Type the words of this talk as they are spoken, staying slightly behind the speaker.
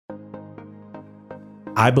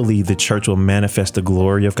I believe the church will manifest the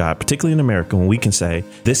glory of God, particularly in America, when we can say,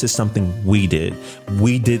 this is something we did.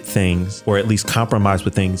 We did things, or at least compromised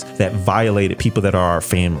with things that violated people that are our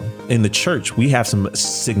family. In the church, we have some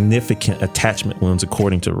significant attachment wounds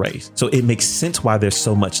according to race. So it makes sense why there's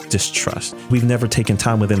so much distrust. We've never taken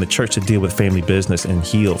time within the church to deal with family business and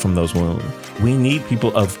heal from those wounds. We need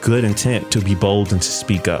people of good intent to be bold and to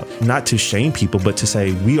speak up, not to shame people, but to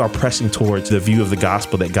say we are pressing towards the view of the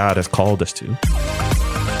gospel that God has called us to.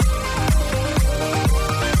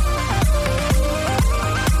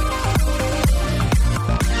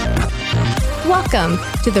 Welcome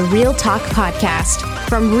to the Real Talk Podcast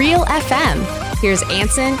from Real FM. Here's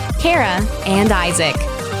Ansen, Kara, and Isaac.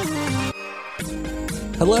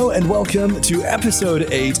 Hello and welcome to episode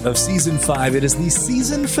 8 of season 5. It is the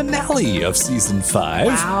season finale of season 5.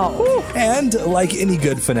 Wow. And like any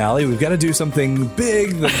good finale, we've got to do something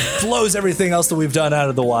big that blows everything else that we've done out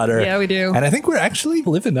of the water. Yeah, we do. And I think we're actually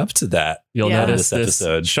living up to that. You'll notice this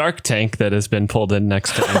episode. Shark tank that has been pulled in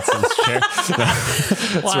next to Ansen's chair.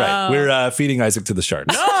 That's right. We're feeding Isaac to the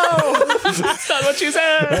sharks. No! That's not what you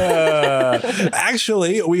said.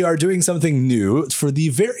 Actually, we are doing something new. For the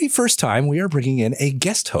very first time, we are bringing in a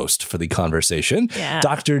guest host for the conversation. Yeah.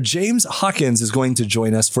 Dr. James Hawkins is going to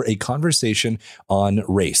join us for a conversation on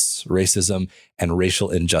race, racism, and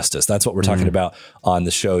racial injustice. That's what we're talking about on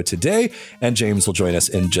the show today. And James will join us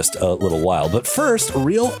in just a little while. But first,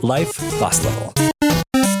 real life boss level.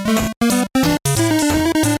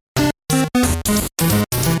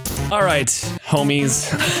 All right, homies.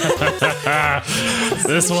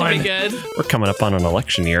 This one, be good. We're coming up on an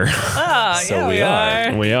election year. So we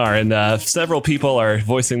are. We are, and several people are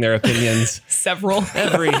voicing their opinions. Several.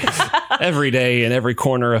 every day in every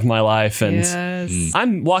corner of my life, and Yes.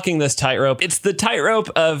 I'm walking this tightrope. It's the tightrope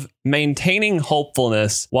of maintaining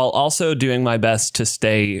hopefulness while also doing my best to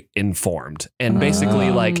stay informed, and basically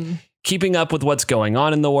like keeping up with what's going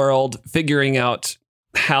on in the world, figuring out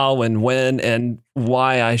how and when and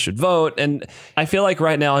why I should vote. And I feel like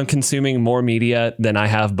right now I'm consuming more media than I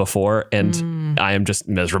have before, and I am just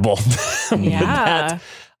miserable. Yeah.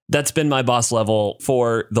 That's been my boss level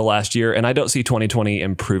for the last year, and I don't see 2020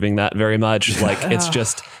 improving that very much. Like it's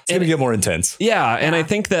just It's going to get more intense. yeah, and I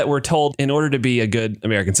think that we're told in order to be a good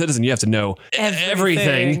American citizen, you have to know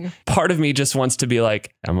everything. Part of me just wants to be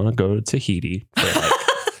like, I'm going to go to Tahiti for like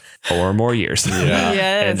 4 more years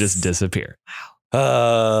Yes. and just disappear.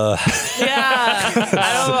 Yeah.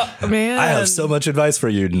 Man. I have so much advice for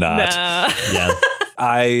you not. Yeah.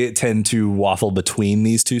 I tend to waffle between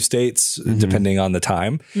these two states depending on the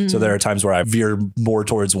time. So there are times where I veer more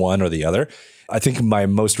towards one or the other. I think my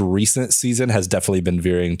most recent season has definitely been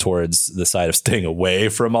veering towards the side of staying away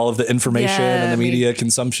from all of the information and the media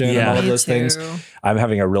consumption and all of those things. I'm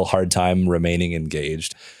having a real hard time remaining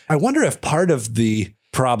engaged. I wonder if part of the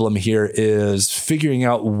problem here is figuring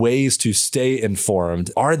out ways to stay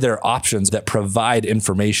informed. Are there options that provide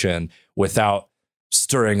information without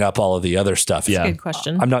stirring up all of the other stuff? That's a good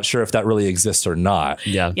question. I'm not sure if that really exists or not.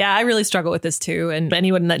 Yeah. Yeah, I really struggle with this too. And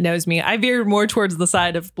anyone that knows me, I veer more towards the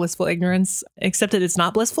side of blissful ignorance, except that it's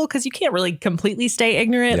not blissful because you can't really completely stay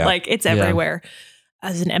ignorant. Yeah. Like it's everywhere.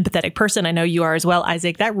 As an empathetic person, I know you are as well,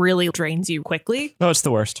 Isaac, that really drains you quickly. Oh, it's the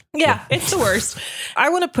worst. Yeah, it's the worst. I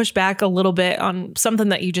want to push back a little bit on something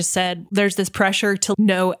that you just said. There's this pressure to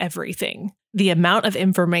know everything. The amount of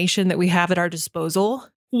information that we have at our disposal,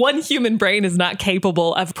 one human brain is not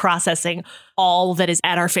capable of processing all that is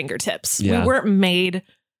at our fingertips. Yeah. We weren't made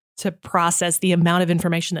to process the amount of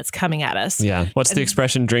information that's coming at us. Yeah. What's the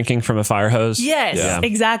expression? Drinking from a fire hose? Yes,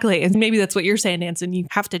 exactly. And maybe that's what you're saying, Ansen. You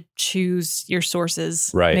have to choose your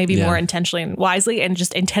sources maybe more intentionally and wisely, and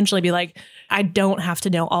just intentionally be like, I don't have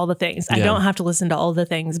to know all the things. I don't have to listen to all the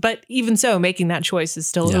things. But even so, making that choice is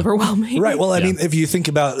still overwhelming. Right. Well, I mean, if you think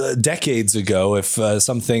about decades ago, if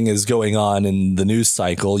something is going on in the news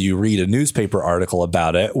cycle, you read a newspaper article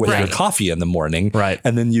about it with your coffee in the morning. Right.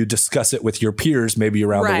 And then you discuss it with your peers, maybe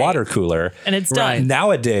around the water cooler. And it's done.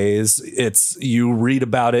 Nowadays, it's you read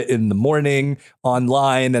about it in the morning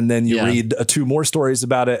online, and then you read 2 more stories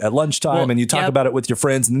about it at lunchtime, and you talk about it with your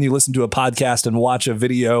friends, and then you listen to a podcast and watch a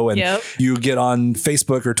video, and you get on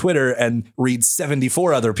Facebook or Twitter and read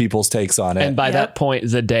 74 other people's takes on it. And by that point,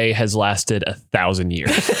 the day has lasted 1,000 years.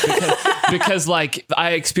 Because like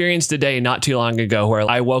I experienced a day not too long ago where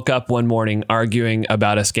I woke up one morning arguing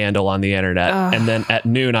about a scandal on the internet. And then at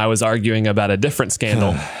noon, I was arguing about a different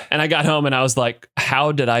scandal. And I got home and I was like,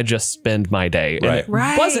 how did I just spend my day? And it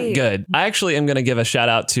wasn't good. I actually am going to give a shout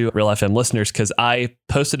out to Real FM listeners because I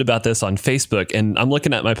posted about this on Facebook, and I'm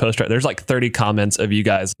looking at my post right. There's like 30 comments of you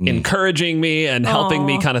guys encouraging me and helping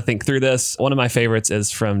me kind of think through this. One of my favorites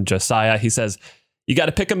is from Josiah. He says, You got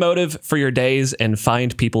to pick a motive for your days and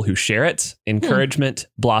find people who share it. Encouragement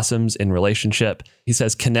blossoms in relationship. He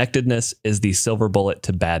says connectedness is the silver bullet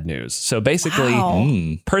to bad news. So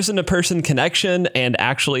basically, person-to-person connection and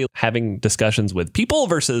actually having discussions with people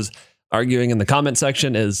versus arguing in the comment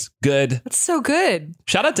section is good. That's so good.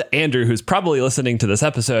 Shout out to Andrew, who's probably listening to this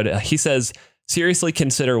episode. He says, seriously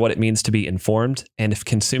consider what it means to be informed. And if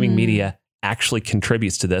consuming media actually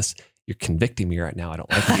contributes to this, you're convicting me right now. I don't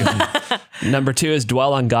like you. Number 2 is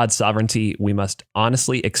dwell on God's sovereignty. We must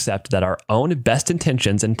honestly accept that our own best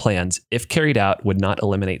intentions and plans, if carried out, would not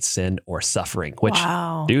eliminate sin or suffering. Which,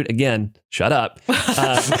 dude, again, shut up.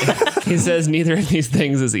 He says neither of these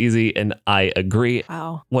things is easy, and I agree.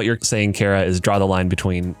 Wow. What you're saying, Kara, is draw the line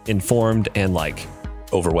between informed and like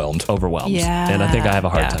Overwhelmed. Yeah. And I think I have a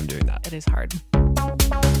hard time doing that. It is hard.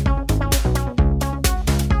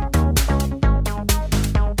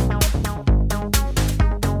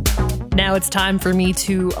 Now it's time for me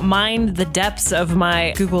to mine the depths of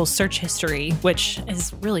my Google search history, which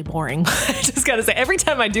is really boring. I just got to say, every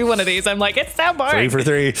time I do one of these, I'm like, it's so boring. 3 for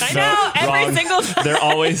 3. I know, every single time. They're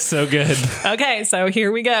always so good. Okay, so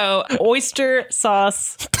here we go. Oyster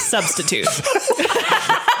sauce substitute.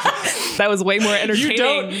 That was way more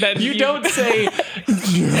entertaining than you don't say.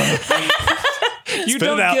 You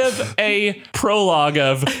don't give a prologue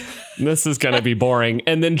of this is going to be boring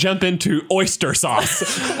and then jump into oyster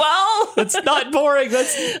sauce. Well, it's not boring.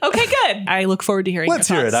 That's okay. Good. I look forward to hearing. Let's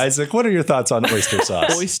hear it, Isaac. What are your thoughts on oyster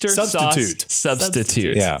sauce? Oyster substitute. Sauce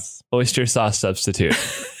substitute. Yeah. Oyster sauce substitute.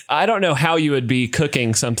 I don't know how you would be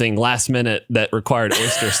cooking something last minute that required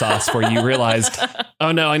oyster sauce where you realized,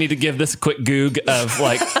 oh no, I need to give this a quick goog of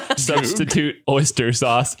like substitute oyster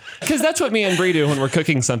sauce. Because that's what me and Bree do when we're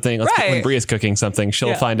cooking something. When Bree is cooking something,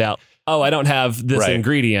 she'll find out, oh, I don't have this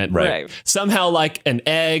ingredient. Right. Somehow like an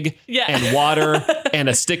egg and water and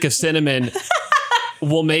a stick of cinnamon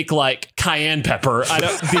will make like cayenne pepper.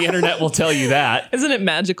 The internet will tell you that. Isn't it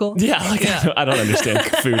magical? Yeah. I don't understand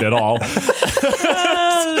food at all.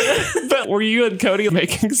 But were you and Cody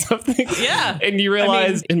making something? Yeah. And you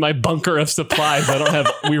realized in my bunker of supplies,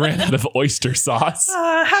 we ran out of oyster sauce.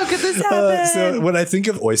 How could this happen? So when I think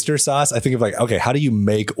of oyster sauce, I think of like, okay, how do you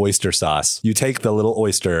make oyster sauce? You take the little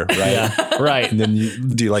oyster, right? Yeah, right. And then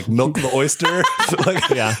do you like milk the oyster?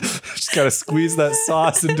 Just gotta squeeze that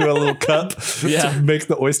sauce into a little cup to make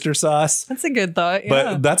the oyster sauce. That's a good thought. Yeah.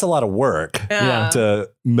 But that's a lot of work to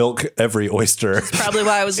milk every oyster. Probably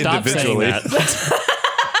why I was individually.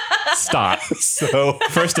 Stop. So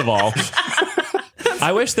first of all,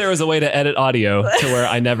 I wish there was a way to edit audio to where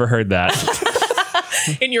I never heard that.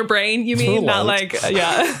 In your brain, you mean? Not like,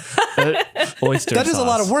 oyster That sauce. is a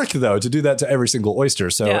lot of work, though, to do that to every single oyster.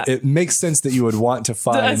 So it makes sense that you would want to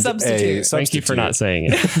find a substitute. Thank you for not saying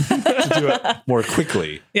it. To do it more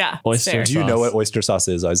quickly. Yeah. Oyster Do you know what oyster sauce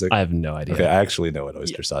is, Isaac? I have no idea. Okay, I actually know what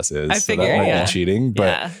oyster sauce is. I figured, so that might be cheating.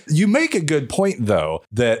 But you make a good point, though,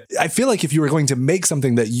 that I feel like if you were going to make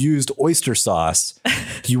something that used oyster sauce,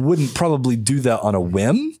 you wouldn't probably do that on a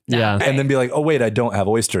whim. Yeah. And then be like, oh, wait, I don't have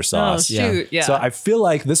oyster sauce. Oh, shoot. Yeah. So I feel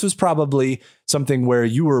like this was probably something where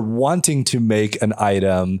you were wanting to make an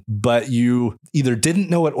item, but you either didn't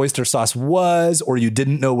know what oyster sauce was or you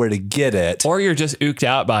didn't know where to get it. Or you're just ooked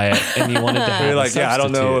out by it and you wanted to have you're like, I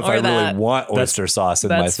don't know if I really want oyster sauce in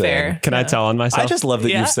my thing. Fair. Can I tell on myself? I just love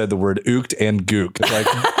that you've said the word ooked and gook. Like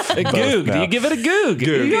a goog. Do you give it a goog?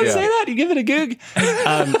 You don't say that? You give it a goog?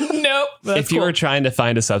 Nope. If you were trying to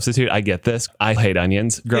find a substitute, I get this. I hate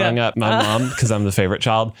onions. Growing up, my mom, because I'm the favorite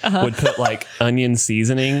child, would put like onion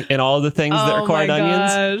seasoning in all of the things that required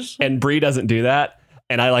onions. And Brie doesn't do that.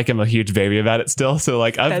 And I am a huge baby about it still. So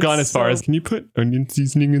like I've gone as far as, can you put onion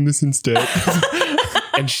seasoning in this instead?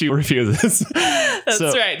 And she refuses. That's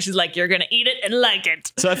right. She's like, you're going to eat it and like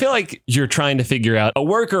it. So I feel like you're trying to figure out a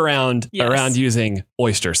workaround around using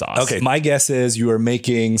oyster sauce. Okay. My guess is you are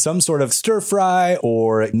making some sort of stir fry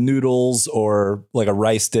or noodles or like a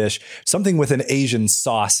rice dish, something with an Asian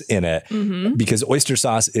sauce in it, because oyster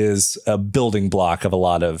sauce is a building block of a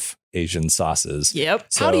lot of Asian sauces. Yep.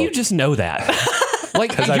 So, how do you just know that?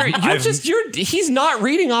 Like, he's not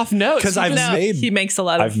reading off notes. Because he makes a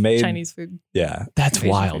lot of Chinese food. Yeah. That's Asian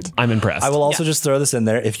wild. food. I'm impressed. I will also just throw this in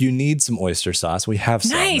there. If you need some oyster sauce, we have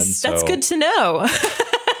some. Nice. That's good to know.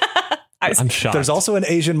 I'm shocked. There's also an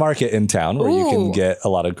Asian market in town where you can get a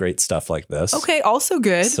lot of great stuff like this. Okay, also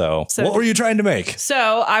good. So what were you trying to make?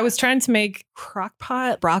 So I was trying to make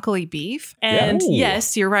crock-pot broccoli beef. And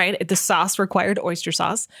yes, you're right. The sauce required oyster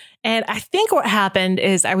sauce. And I think what happened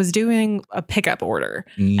is I was doing a pickup order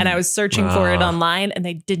and I was searching for it online and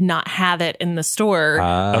they did not have it in the store.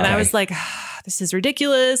 And I was like, this is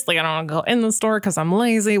ridiculous. Like, I don't want to go in the store because I'm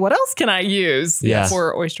lazy. What else can I use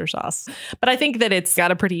for oyster sauce? But I think that it's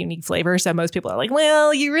got a pretty unique flavor. So most people are like,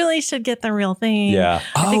 well, you really should get the real thing. Yeah.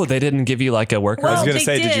 They didn't give you like a workaround? I was going to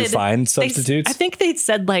say, did you find substitutes? I think they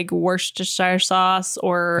said like Worcestershire sauce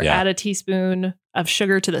or add a teaspoon of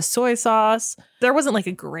sugar to the soy sauce. There wasn't like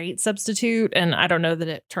a great substitute, and I don't know that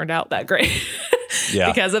it turned out that great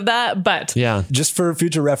because of that. But just for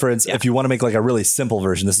future reference, if you want to make like a really simple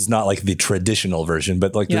version, this is not like the traditional version,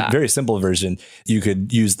 but like the very simple version, you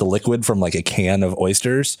could use the liquid from like a can of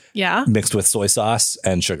oysters mixed with soy sauce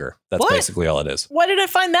and sugar. That's basically all it is. Why did I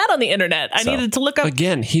find that on the internet? I needed to look up.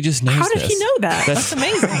 Again, he just knows. How did he know that? That's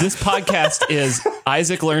amazing. This podcast is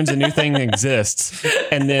Isaac learns a new thing exists,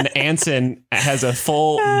 and then Ansen has a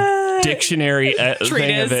full dictionary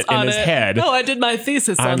thing of it in his head. Oh, I did my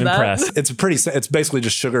thesis on that. I'm impressed. It's basically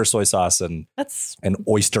just sugar, soy sauce, and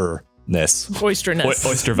oysterness. Oysterness.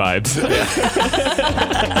 Oyster vibes.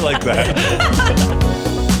 I like that.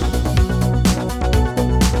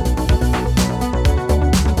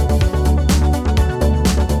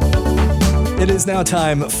 It is now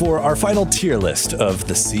time for our final tier list of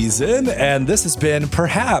the season, and this has been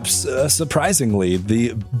perhaps, surprisingly,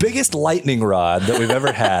 the biggest lightning rod that we've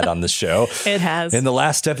ever had on the show. It has. In the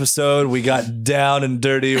last episode, we got down and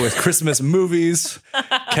dirty with Christmas movies.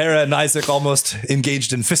 Kara and Isaac almost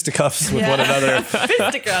engaged in fisticuffs with one another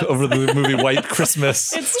over the movie White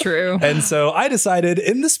Christmas. It's true. And so I decided,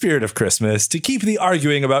 in the spirit of Christmas, to keep the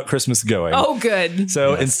arguing about Christmas going. Oh, good.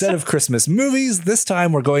 So instead of Christmas movies, this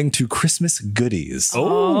time we're going to Christmas goodies as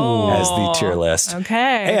the tier list.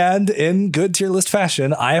 Okay. And in good tier list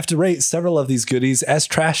fashion, I have to rate several of these goodies as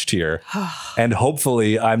trash tier. And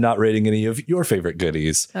hopefully I'm not rating any of your favorite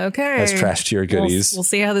goodies as trash tier goodies. We'll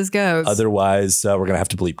see how this goes. Otherwise, we're going to have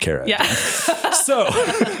to bleep Kara. Yeah. So,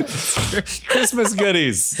 Christmas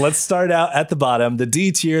goodies. Let's start out at the bottom. The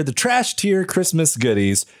D tier, the trash tier Christmas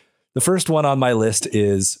goodies. The first one on my list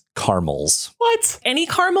is caramels. What? Any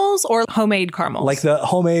caramels or homemade caramels? Like the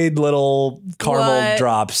homemade little caramel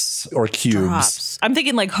drops or cubes. I'm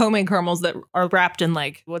thinking like homemade caramels that are wrapped in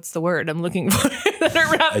like, what's the word I'm looking for? That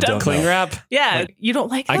are wrapped up. Cling wrap? Yeah. You don't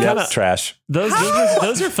like those? Yep, trash. Those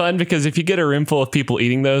are fun because if you get a room full of people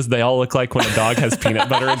eating those, they all look like when a dog has peanut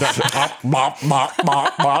butter. And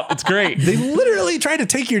it's great. They literally try to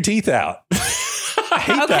take your teeth out. I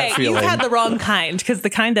hate that feeling. You had the wrong kind because the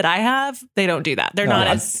kind that I have, they don't do that. They're not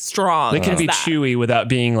as strong. They can be chewy without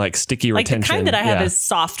being like sticky retention. Like the kind that I have is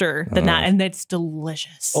softer than that, and it's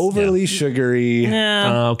delicious. Overly sugary.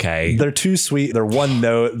 Yeah. Okay. They're too sweet. They're one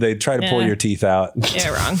note. They try to pull your teeth out. Yeah,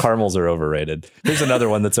 wrong. Caramels are overrated. Here's another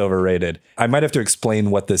one that's overrated. I might have to explain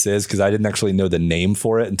what this is because I didn't actually know the name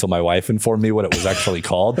for it until my wife informed me what it was actually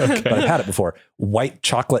called. But I've had it before. White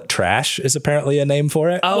chocolate trash is apparently a name for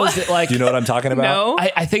it. Oh, is it like? Do you know what I'm talking about? No.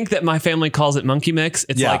 I think that my family calls it monkey mix.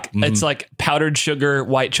 It's it's like powdered sugar,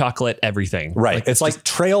 white chocolate, everything. Right. Like, it's like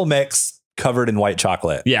trail mix covered in white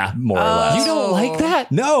chocolate. Yeah. More or less. You don't like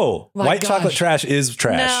that? No. My white gosh. chocolate trash is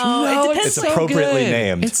trash. No, it depends. It's appropriately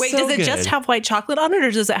named. It's Wait, so does it just good. have white chocolate on it, or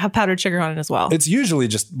does it have powdered sugar on it as well? It's usually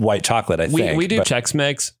just white chocolate, I think. We do Chex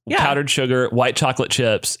Mix, powdered sugar, white chocolate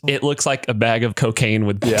chips. It looks like a bag of cocaine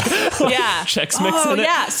with Chex Mix in it.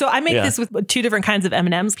 Yeah. So I make this with two different kinds of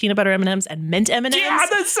M&Ms, peanut butter M&Ms and mint M&Ms. Yeah,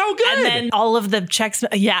 that's so good. And then all of the Chex.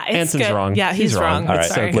 Yeah, it's Anson's good. wrong. Yeah, he's wrong. All right,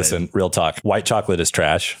 Sorry. so listen, real talk. White chocolate is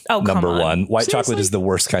trash. Oh, come Number on. one. White Seriously? chocolate is the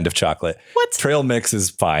worst kind of chocolate. What? Trail mix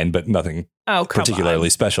is fine, but nothing particularly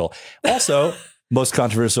special. Also, most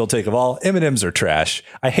controversial take of all, M&Ms are trash.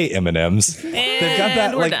 I hate M&Ms. They've got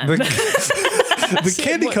that we're like done. the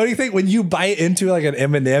candy coating thing. When you bite into like an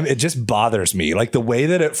M&M, it just bothers me. Like the way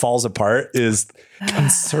that it falls apart is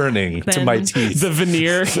concerning to my teeth. The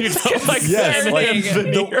veneer. You know, like Yes, like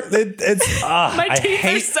My teeth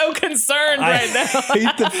are so concerned right now. I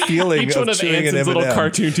hate the feeling Each of one of chewing an Anson's little M&M.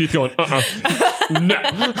 cartoon teeth going,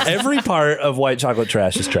 no. Every part of white chocolate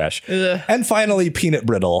trash is trash. And finally, peanut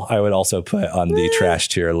brittle, I would also put on the trash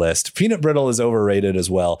tier list. Peanut brittle is overrated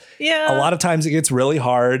as well. Yeah. A lot of times it gets really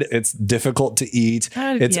hard. It's difficult to eat.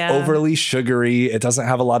 It's overly sugary. It doesn't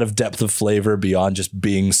have a lot of depth of flavor beyond just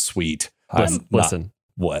being sweet. Listen.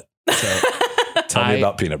 What? So, tell me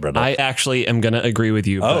about peanut brittle. I actually am going to agree with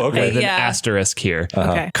you. But okay. with an asterisk here.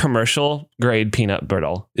 Okay. Commercial grade peanut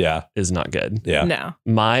brittle Yeah. is not good. Yeah. No.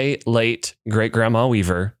 My late great grandma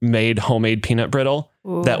Weaver made homemade peanut brittle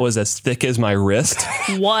that was as thick as my wrist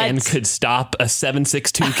What? and could stop a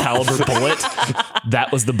 .762 caliber bullet.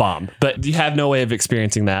 That was the bomb. But you have no way of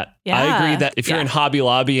experiencing that Yeah. I agree that if you're in Hobby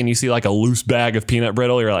Lobby and you see like a loose bag of peanut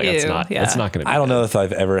brittle, you're like, it's not going to be I don't good. know if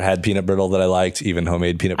I've ever had peanut brittle that I liked, even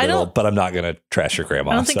homemade peanut brittle, but I'm not going to trash your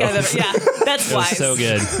grandma. I don't think I've ever. Yeah, that's wise. So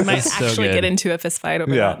good. Might actually get into a fist fight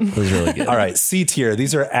over that. It was really good. All right, C tier.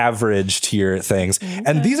 These are average tier things.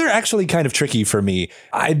 And these are actually kind of tricky for me.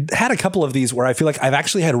 I had a couple of these where I feel like I've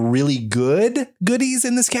actually had really good goodies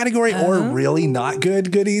in this category or really not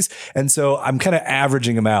good goodies. And so I'm kind of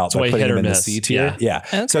averaging them out by putting them in the C tier. Yeah.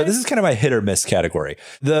 Okay. So this is kind of my hit or miss category.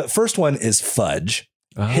 The first one is fudge.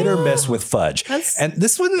 Hit or miss with fudge. And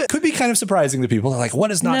this one could be kind of surprising to people. They're like,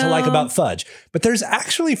 what is not to like about fudge? But there's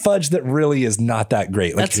actually fudge that really is not that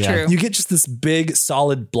great. Like, That's true. You get just this big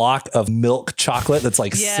solid block of milk chocolate that's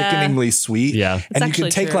like sickeningly sweet. Yeah. And you can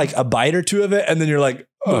take like a bite or two of it and then you're like,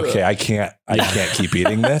 okay, I can't keep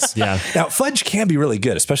eating this. Yeah. Now, fudge can be really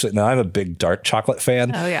good, especially now I'm a big dark chocolate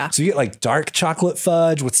fan. Oh, yeah. So you get like dark chocolate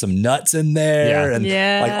fudge with some nuts in there. And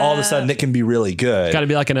like all of a sudden it can be really good. Got to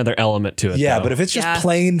be like another element to it. Yeah, though. but if it's just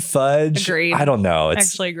plain fudge, Agreed. I don't know.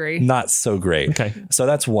 It's Actually agree. not so great. Okay. So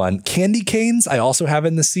that's one. Candy canes, I also have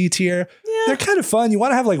in the C tier. They're kind of fun. You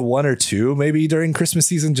want to have like one or two maybe during Christmas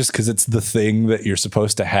season just because it's the thing that you're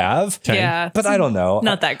supposed to have. Yeah. But I don't know.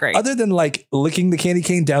 Not that great. Other than like licking the candy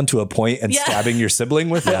cane down to a point and stabbing your sibling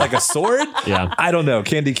with it like a sword. Yeah. I don't know.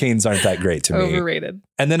 Candy canes aren't that great to me. Overrated.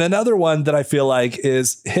 And then another one that I feel like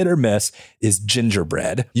is hit or miss is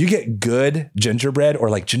gingerbread. You get good gingerbread or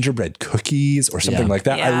like gingerbread cookies or something like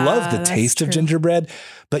that. I love the taste of gingerbread,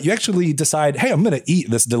 but you actually decide, hey, I'm going to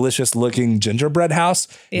eat this delicious looking gingerbread house.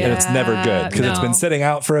 And it's never good because it's been sitting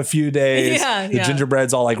out for a few days. The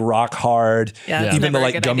gingerbread's all like rock hard. Even the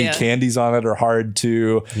like gummy candies on it are hard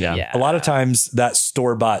too. A lot of times that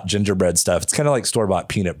store-bought gingerbread stuff, it's kind of like store-bought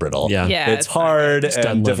peanut brittle. It's hard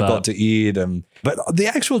and difficult to eat. But the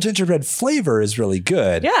actual gingerbread flavor is really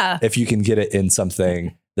good. If you can get it in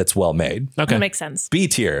something that's well made. Okay. That makes sense. B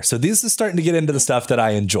tier. So this is starting to get into the stuff that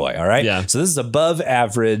I enjoy. All right. Yeah. So this is above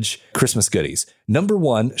average Christmas goodies. Number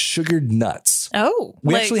one, sugared nuts. Oh.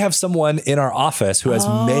 We actually have someone in our office who has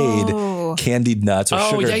made candied nuts or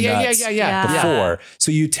sugared nuts before.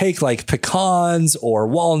 So you take like pecans or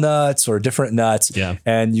walnuts or different nuts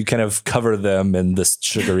and you kind of cover them in this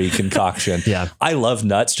sugary concoction. I love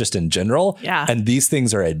nuts just in general. And these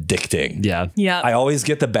things are addicting. I always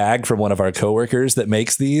get the bag from one of our coworkers that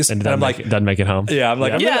makes these. And I'm like, doesn't make it home. I'm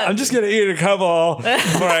like, I'm just going to eat a couple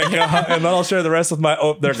before I go, and then I'll share the rest with my,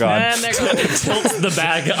 they're gone. And they're gone. Tilts the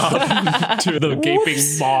bag up to the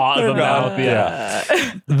gaping maw of the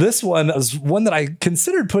mouth. This one is one that I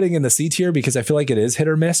considered putting in the C tier because I feel like it is hit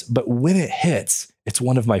or miss, but when it hits, it's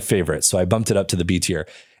one of my favorites. So I bumped it up to the B tier,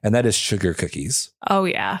 and that is sugar cookies. Oh,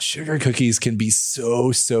 yeah. Sugar cookies can be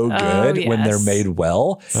so good when they're made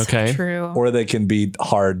well. Okay. True. Or they can be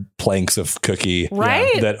hard planks of cookie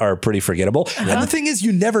that are pretty forgettable. And the thing is,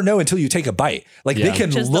 you never know until you take a bite. Like they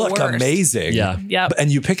can look amazing.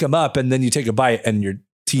 And you pick them up and then you take a bite and your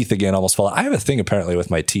teeth again almost fall out. I have a thing apparently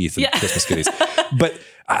with my teeth and Christmas goodies. But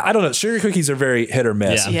I don't know. Sugar cookies are very hit or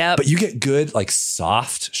miss. But you get good, like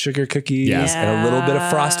soft sugar cookies and a little bit of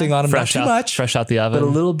frosting on them. Not too much. Fresh out the oven. But a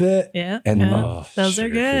little bit. And those are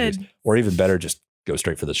good. Cookies. Or even better, just go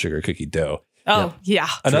straight for the sugar cookie dough. Oh, yeah.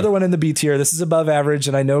 Another one in the B tier. This is above average.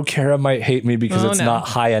 And I know Kara might hate me because it's not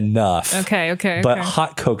high enough. Okay. But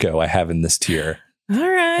hot cocoa I have in this tier. All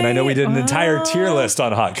right. And I know we did an entire tier list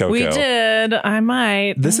on hot cocoa. We did. I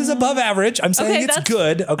might. This is above average. I'm saying it's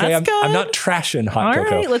good. Okay. I'm not trashing hot cocoa.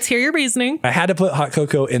 All right. Let's hear your reasoning. I had to put hot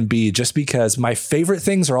cocoa in B just because my favorite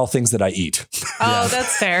things are all things that I eat. Oh,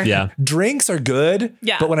 that's fair. Drinks are good.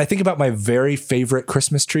 But when I think about my very favorite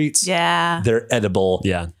Christmas treats, they're edible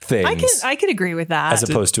things. I could agree with that. As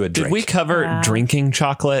opposed to a drink. Did we cover drinking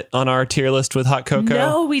chocolate on our tier list with hot cocoa?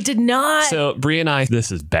 No, we did not. So Brie and I, this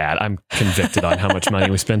is bad. I'm convicted on how much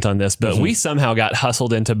money we spent on this, but we somehow got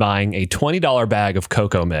hustled into buying a $20 bag of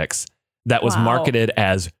cocoa mix that was marketed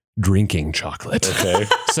as drinking chocolate. Okay.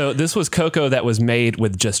 So this was cocoa that was made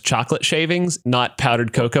with just chocolate shavings, not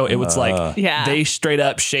powdered cocoa. It was like they straight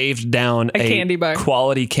up shaved down a candy bar.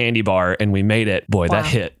 Quality candy bar, and we made it. Boy, that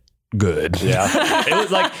hit good. It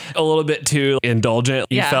was like a little bit too indulgent.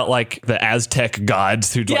 You felt like the Aztec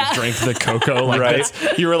gods who like drank the cocoa like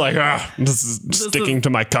this. You were like, this is sticking to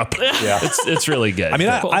my cup. It's really good. I mean,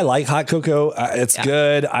 I like hot cocoa. It's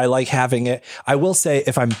good. I like having it. I will say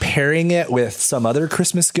if I'm pairing it with some other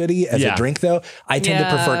Christmas goodie as a drink though, I tend to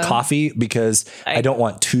prefer coffee because I don't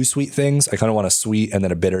want too sweet things. I kind of want a sweet and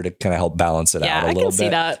then a bitter to kind of help balance it out a little bit. See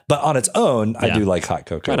that. But on its own, I do like hot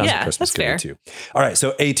cocoa as a Christmas goodie too. All right.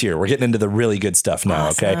 So A tier. We're getting into the really good stuff now.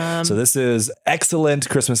 Awesome. Okay. So this is excellent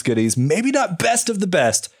Christmas goodies. Maybe not best of the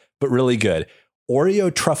best, but really good.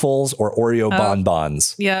 Oreo truffles or Oreo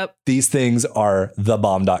bonbons. Yep. These things are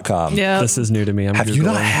thebomb.com. Yeah. This is new to me. Have you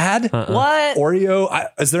not had What? Oreo?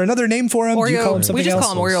 Is there another name for them? Do you call them something we just else?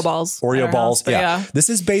 call them Oreo balls. Oreo at our balls. house, but Yeah. This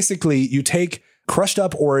is basically you take crushed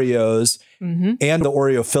up Oreos and the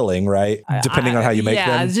Oreo filling, right? Depending on how you make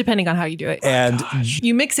them. Yeah, depending on how you do it. And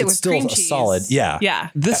you mix it it's with still cream a cheese. solid. Yeah. Yeah.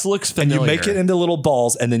 This looks And familiar. you make it into little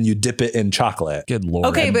balls and then you dip it in chocolate. Good Lord.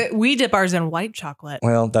 Okay, but we dip ours in white chocolate.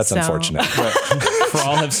 Well, that's So- unfortunate. For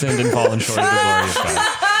all have sinned and fallen short of the glory of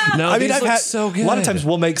God. No, I mean, these I've look had so good. a lot of times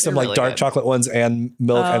we'll make some They're like really dark good. chocolate ones and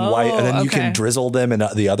milk and white, and then you okay. can drizzle them in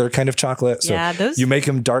the other kind of chocolate. So Yeah, those- you make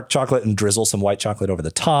them dark chocolate and drizzle some white chocolate over the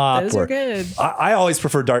top. Those are good. I always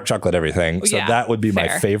prefer dark chocolate everything, so Yeah, that would be my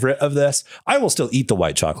fair. favorite of this. I will still eat the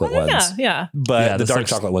white chocolate ones, Yeah. but Yeah, the this dark looks-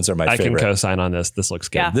 chocolate ones are my I favorite. can co-sign on this. This looks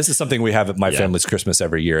good. Yeah. This is something we have at my Yeah. family's Christmas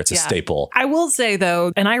every year. It's a Yeah. staple. I will say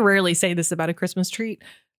though, and I rarely say this about a Christmas treat,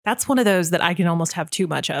 that's one of those that I can almost have too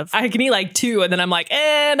much of. I can eat like 2 and then I'm like,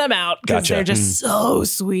 and I'm out because Gotcha. they're just so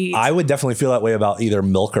sweet. I would definitely feel that way about either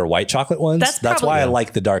milk or white chocolate ones. That's That's probably- why I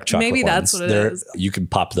like the dark chocolate Maybe ones. that's what it is. You can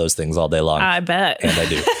pop those things all day long. I bet. And I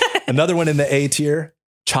do. Another one in the A tier,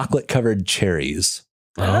 chocolate covered cherries.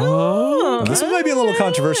 Oh, This one might be a little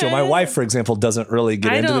controversial. My wife, for example, doesn't really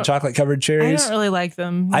get I into the don't- chocolate covered I cherries. don't really like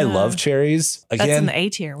them. I Yeah. love cherries. That's in Again, the A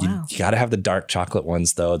tier. Wow. you got to have the dark chocolate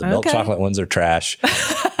ones, though. The milk Okay. chocolate ones are trash.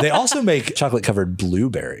 They also make chocolate covered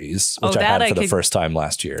blueberries, which Oh, I that had I for the could- first time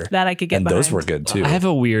last year. That I could get And those behind. were good too. I have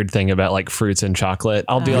a weird thing about like fruits and chocolate.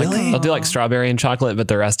 I'll do Really? I'll do like strawberry and chocolate, but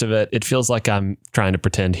the rest of it feels like I'm trying to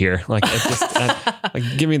pretend here. Like, like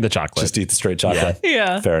give me the chocolate. Just eat the straight chocolate.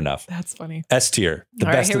 Yeah. Fair enough. That's funny. S tier, the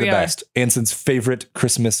All right, best here of the we are. best. Anson's favorite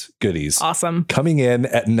Christmas goodies. Awesome. Coming in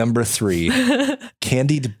at number 3,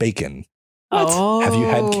 candied bacon. Oh. Have you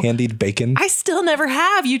had candied bacon? I still never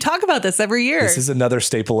have. You talk about this every year. This is another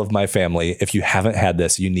staple of my family. If you haven't had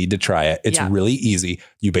this, you need to try it. It's Yeah. really easy.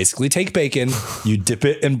 You basically take bacon, you dip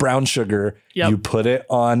it in brown sugar, Yep. you put it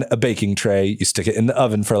on a baking tray, you stick it in the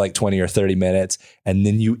oven for like 20 or 30 minutes, and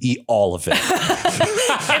then you eat all of it.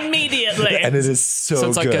 Immediately. And it is so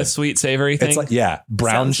it's good. like a sweet savory thing. It's like, yeah,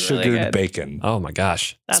 brown Sounds really sugared good. bacon. Oh my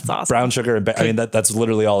gosh. That's awesome. Brown sugar and I mean, that's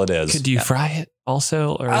literally all it is. Could you fry it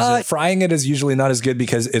also? Or is it Frying it is usually not as good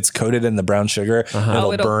because it's coated in the brown sugar. And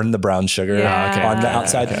Oh, it'll burn the brown sugar Yeah. on the Okay,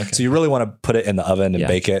 outside. So you really want to put it in the oven and Yeah.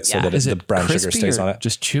 bake it so Yeah. that is the it brown sugar crispy stays or on it.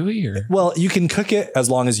 just chewy or Well, you can cook it as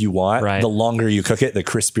long as you want. Right. The longer you cook it, the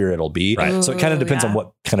crispier it'll be. Right. So it kind of Ooh, depends on yeah.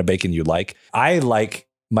 what kind of bacon you like. I like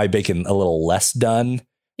my bacon a little less done,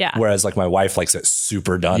 Yeah. whereas like my wife likes it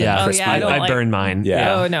super done yeah, and Oh, crispy. yeah, I don't I like- burn mine.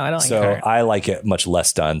 Yeah. Oh, no, I don't like So her. I like it much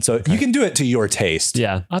less done. So you can do it to your taste.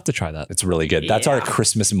 Yeah, I'll have to try that. It's really good. That's our Yeah.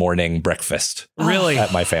 Christmas morning breakfast Really?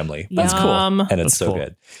 at my family. That's cool. And it's That's so cool.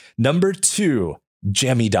 good. Number 2,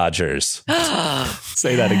 Jammy Dodgers.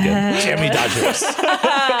 Say that again. Jammy Dodgers.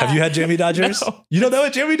 Have you had Jammy Dodgers? No. You don't know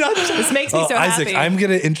what Jammy Dodgers is? This makes me so Isaac, happy. I'm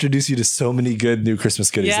going to introduce you to so many good new Christmas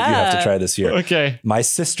goodies that you have to Yeah. try this year. Okay. My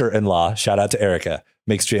sister-in-law, shout out to Erica,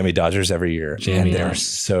 makes Jammy Dodgers every year. Jammy and they're Dodgers.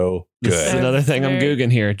 so This is good. another thing I'm Very-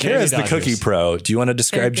 Googling here. Kara's the Jammy cookie Dodgers. pro. Do you want to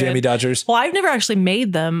describe They're good. Jammy Dodgers? Well, I've never actually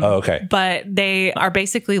made them. Oh, okay. But they are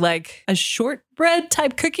basically like a shortbread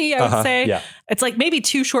type cookie, I would say. Yeah. It's like maybe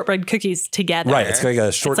 2 shortbread cookies together. Right. It's like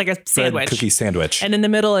a short like a sandwich. cookie sandwich. And in the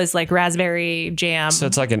middle is like raspberry jam. So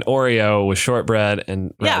it's like an Oreo with shortbread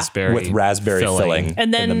and Yeah. raspberry with raspberry filling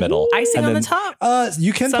and then in the middle. icing And on then, the top.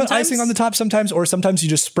 You can put Sometimes. icing on the top sometimes, or sometimes you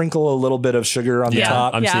just sprinkle a little bit of sugar on the Yeah,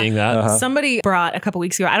 top. I'm Yeah. seeing that. Uh-huh. Somebody brought a couple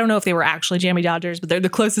weeks ago. I don't know if they were actually Jammy Dodgers, but they're the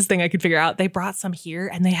closest thing I could figure out. They brought some here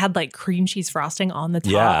and they had like cream cheese frosting on the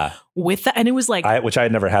top Yeah. with that. And it was like, Which I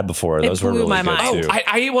had never had before. It Those were blew really my good mind. too.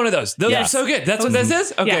 I eat one of those. Those Yeah. are so good. That's what this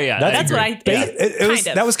is? Okay, yeah. That's I what agree. I It was, kind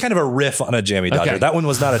of. that was kind of a riff on a Jammy Dodger. Okay. That one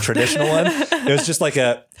was not a traditional one. It was just like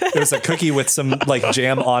it was a cookie with some like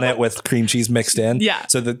jam on it with cream cheese mixed in. Yeah.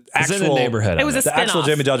 So the It's in the actual neighborhood. It of was it. a the actual spin-off.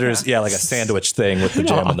 Jammy Dodger is like a sandwich thing with the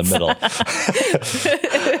jam in the middle.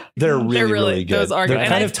 They're really good. those are They're good.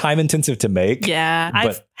 kind And of time intensive to make. Yeah. I've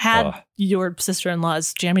But, had your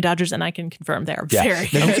sister-in-law's Jammy Dodgers and I can confirm they're Yeah. very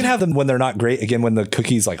Now, you good. can have them when they're not great. Again, when the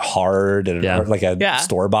cookie's like hard and Yeah. or like a Yeah.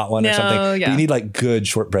 store-bought one or No, something. But yeah. you need like good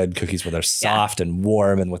shortbread cookies where they're soft and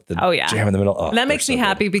warm and with the Oh, yeah. jam in the middle. Oh, And that they're makes so me good.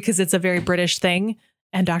 happy because it's a very British thing.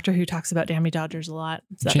 And Doctor Who talks about Jammy Dodgers a lot.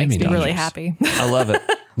 So that Jammy makes me really Dodgers. happy. I love it.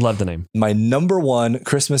 Love the name. My number 1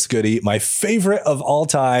 Christmas goodie, my favorite of all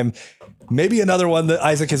time. Maybe another one that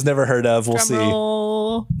Isaac has never heard of. We'll see.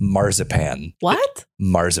 Drumroll. Marzipan. What?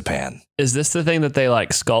 Marzipan. Is this the thing that they like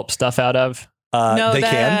sculpt stuff out of? They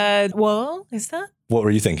can. Well, is that? What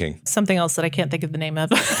were you thinking? Something else that I can't think of the name of.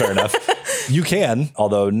 Fair enough. You can,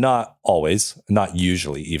 although not always, not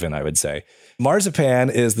usually even, I would say. Marzipan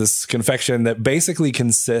is this confection that basically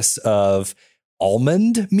consists of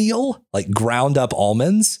almond meal, like ground up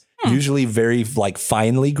almonds, usually very like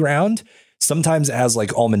finely ground. Sometimes it has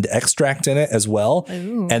like almond extract in it as well.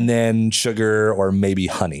 Ooh. And then sugar or maybe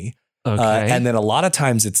honey. Okay. And then a lot of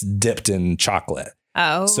times it's dipped in chocolate.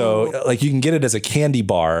 Oh. So like you can get it as a candy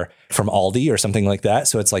bar from Aldi or something like that.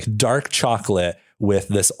 So it's like dark chocolate with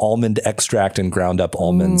this almond extract and ground up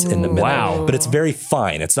almonds in the middle. Wow. But it's very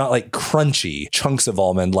fine. It's not like crunchy chunks of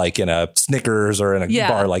almond like in a Snickers or in a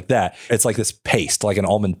bar like that. It's like this paste, like an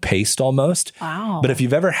almond paste almost. Wow. But if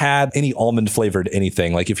you've ever had any almond flavored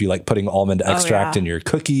anything, like if you like putting almond extract in your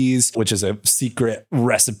cookies, which is a secret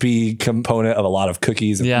recipe component of a lot of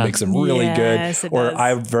cookies, it makes them really good. Or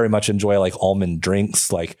I very much enjoy like almond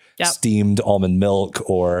drinks, like steamed almond milk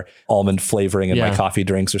or almond flavoring in my coffee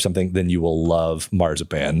drinks or something, then you will love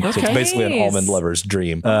marzipan. So it's basically an almond lover's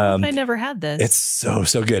dream. I never had this. It's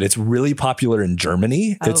so good. It's really popular in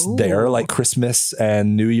Germany. It's their like Christmas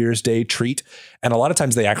and New Year's Day treat. And a lot of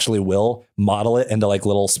times they actually will model it into like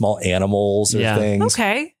little small animals or things.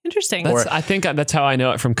 Okay. Interesting. I think that's how I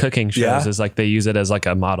know it from cooking shows is like they use it as like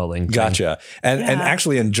a modeling thing. Gotcha. And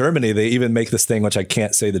actually in Germany, they even make this thing, which I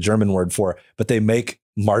can't say the German word for, but they make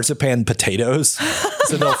marzipan potatoes.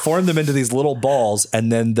 So they'll form them into these little balls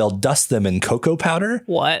and then they'll dust them in cocoa powder.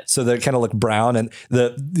 What? So they kind of look brown and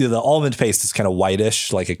the almond paste is kind of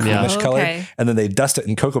whitish, like a creamish color. And then they dust it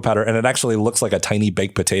in cocoa powder and it actually looks like a tiny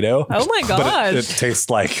baked potato. Oh my gosh. But it tastes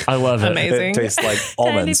like, I love it. Amazing. It tastes like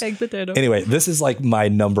almonds. Tiny baked potato. Anyway, this is like my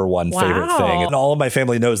number one favorite thing. And all of my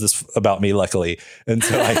family knows this about me, luckily. And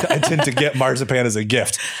so I tend to get marzipan as a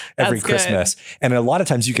gift every Christmas. And a lot of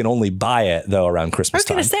times you can only buy it though around Christmas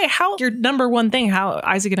time. I was going to say, how your number one thing, how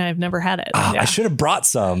Isaac and I have never had it. I should have brought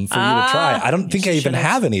some for you to try. I don't think I even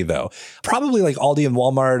have any though. Probably like Aldi and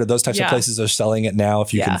Walmart or those types of places are selling it now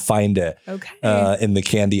if you can find it in the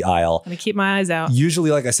candy aisle. I'm going to keep my eyes out. Usually,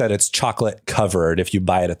 like I said, it's chocolate covered if you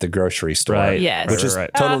buy it at the grocery store. Right. Yes. Which is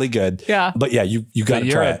totally good. Yeah. But yeah, you got to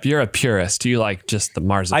try it. You're a purist. You like just the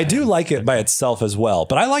marzipan. I do like it by itself as well,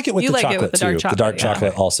 but I like it with the chocolate too. The dark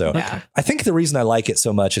chocolate also. Yeah. I think the reason I like it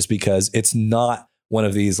so much is because it's not one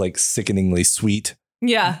of these like sickeningly sweet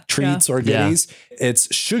treats or goodies.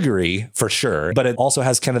 It's sugary for sure, but it also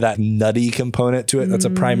has kind of that nutty component to it. That's a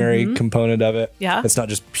primary component of it. Yeah. It's not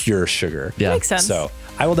just pure sugar. Yeah. Makes sense. So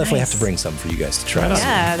I will definitely have to bring some for you guys to try.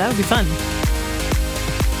 Yeah, that would be fun.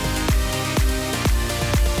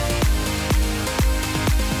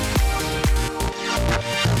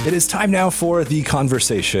 It is time now for the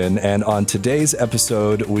conversation. And on today's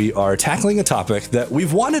episode, we are tackling a topic that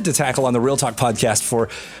we've wanted to tackle on the Real Talk podcast for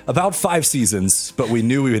about 5 seasons, but we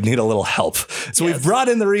knew we would need a little help. So we've brought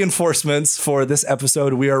in the reinforcements for this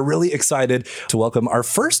episode. We are really excited to welcome our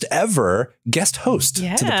first ever guest host to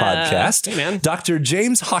the podcast. Hey, man. Dr.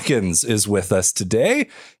 James Hawkins is with us today.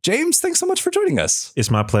 James, thanks so much for joining us. It's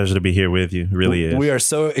my pleasure to be here with you. It really is. We are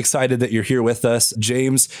so excited that you're here with us.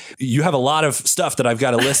 James, you have a lot of stuff that I've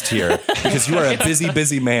got to list here because you are a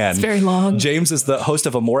busy man. It's very long. James is the host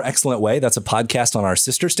of A More Excellent Way. That's a podcast on our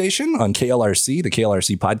sister station on KLRC, the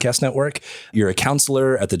KLRC Podcast Network. You're a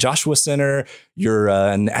counselor at the Joshua Center. You're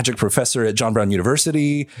an adjunct professor at John Brown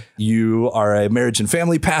University. You are a marriage and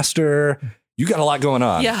family pastor. You got a lot going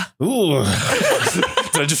on. Yeah. Ooh.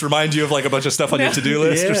 Did I just remind you of like a bunch of stuff on your to-do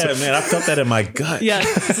list? Yeah, man, I felt that in my gut. Yeah,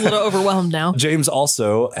 it's a little overwhelmed now. James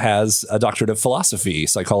also has a doctorate of philosophy,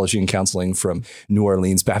 psychology, and counseling from New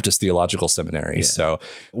Orleans Baptist Theological Seminary. Yeah. So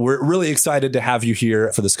we're really excited to have you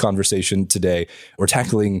here for this conversation today. We're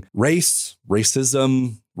tackling race,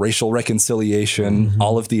 racism, racial reconciliation,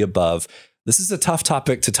 all of the above. This is a tough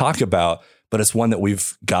topic to talk about, but it's one that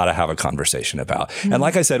we've got to have a conversation about. And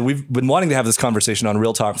like I said, we've been wanting to have this conversation on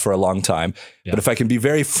Real Talk for a long time. But if I can be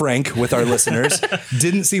very frank with our listeners,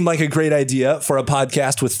 didn't seem like a great idea for a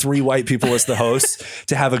podcast with 3 white people as the hosts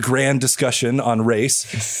to have a grand discussion on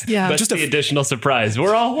race. Yeah. But just the additional surprise.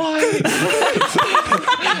 We're all white.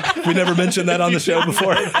 We never mentioned that on the show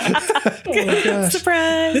before.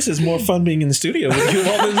 Surprise. This is more fun being in the studio with you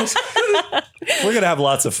all. We're going to have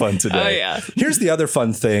lots of fun today. Oh, yeah. Here's the other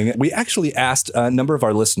fun thing. We actually asked a number of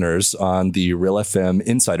our listeners on the Real FM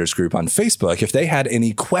Insiders group on Facebook if they had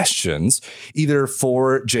any questions, either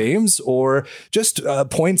for James or just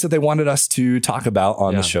points that they wanted us to talk about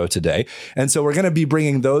on the show today. And so we're going to be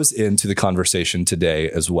bringing those into the conversation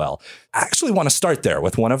today as well. I actually want to start there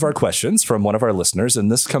with one of our questions from one of our listeners.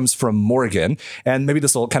 And this comes from Morgan. And maybe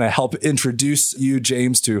this will kind of help introduce you,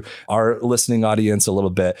 James, to our listening audience a little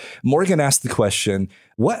bit. Morgan asked the question, question.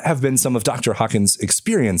 What have been some of Dr. Hawkins'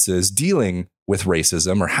 experiences dealing with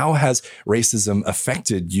racism, or how has racism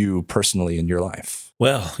affected you personally in your life?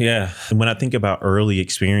 Well, yeah. When I think about early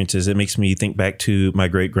experiences, it makes me think back to my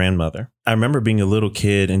great grandmother. I remember being a little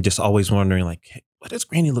kid and just always wondering, like, hey, why does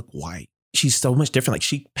Granny look white? She's so much different. Like,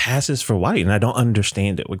 she passes for white and I don't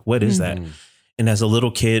understand it. Like, what is that? And as a little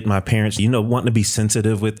kid, my parents, wanting to be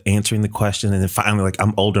sensitive with answering the question. And then finally, like,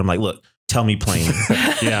 I'm older. I'm like, look, tell me plainly.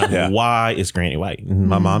 Why is Granny white? And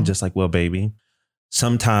my mom just like, well, baby,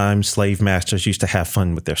 sometimes slave masters used to have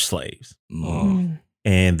fun with their slaves.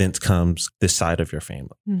 And then comes this side of your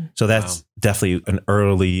family. So that's definitely an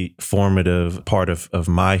early formative part of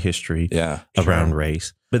my history around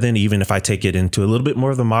race. But then even if I take it into a little bit more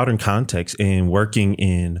of the modern context and working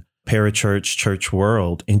in parachurch, church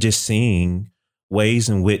world, and just seeing ways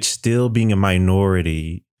in which still being a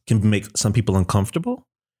minority can make some people uncomfortable,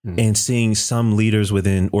 and seeing some leaders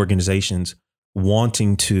within organizations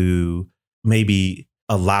wanting to maybe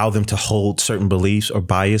allow them to hold certain beliefs or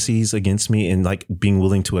biases against me, and like being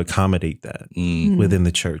willing to accommodate that within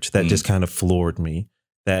the church. That just kind of floored me,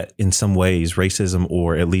 that in some ways racism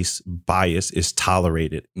or at least bias is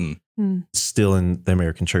tolerated still in the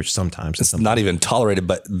American church sometimes. It's not even tolerated,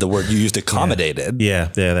 but the word you used, accommodated. Yeah,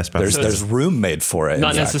 that's probably there's room made for it.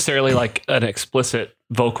 Not necessarily like an explicit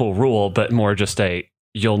vocal rule, but more just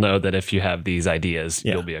you'll know that if you have these ideas,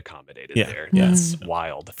 you'll be accommodated there. That's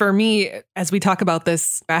wild. For me, as we talk about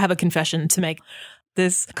this, I have a confession to make.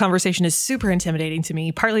 This conversation is super intimidating to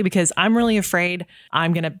me, partly because I'm really afraid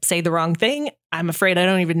I'm going to say the wrong thing. I'm afraid I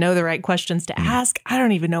don't even know the right questions to ask. I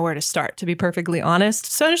don't even know where to start, to be perfectly honest.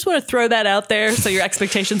 So I just want to throw that out there so your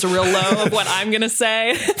expectations are real low of what I'm going to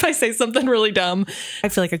say. If I say something really dumb, I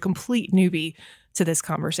feel like a complete newbie to this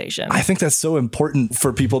conversation. I think that's so important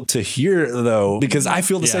for people to hear, though, because I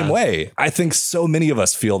feel the same way. I think so many of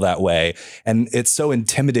us feel that way. And it's so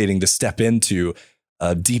intimidating to step into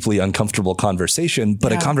a deeply uncomfortable conversation,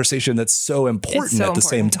 but a conversation that's so important at the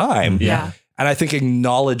same time. And I think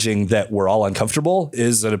acknowledging that we're all uncomfortable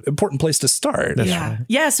is an important place to start.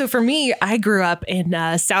 Yeah. So for me, I grew up in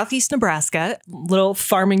southeast Nebraska, little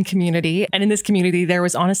farming community. And in this community, there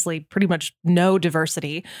was honestly pretty much no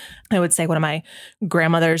diversity. I would say one of my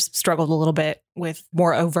grandmothers struggled a little bit with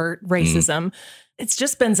more overt racism. It's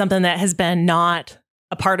just been something that has been not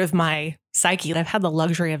a part of my psyche. I've had the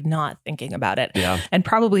luxury of not thinking about it. And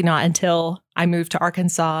probably not until I moved to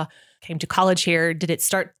Arkansas, came to college here, did it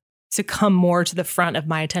start to come more to the front of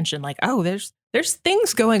my attention. Like, oh, there's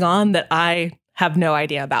things going on that I have no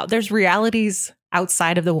idea about. There's realities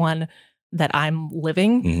outside of the one that I'm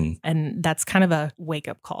living. And that's kind of a wake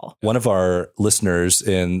up call. One of our listeners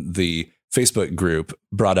in the Facebook group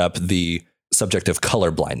brought up the subject of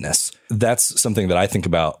color blindness. That's something that I think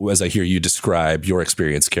about as I hear you describe your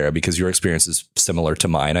experience, Kara, because your experience is similar to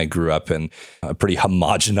mine. I grew up in a pretty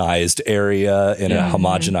homogenized area, in a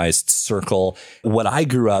homogenized circle. What I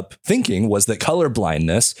grew up thinking was that color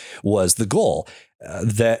blindness was the goal,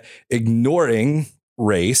 that ignoring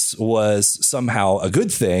race was somehow a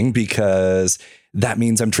good thing because that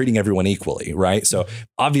means I'm treating everyone equally, right? So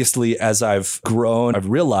obviously, as I've grown, I've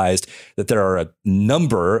realized that there are a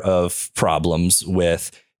number of problems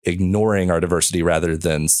with ignoring our diversity rather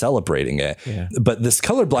than celebrating it. But this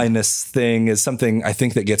colorblindness thing is something I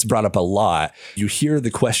think that gets brought up a lot. You hear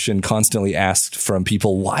the question constantly asked from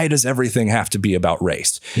people, why does everything have to be about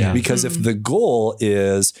race? Because if the goal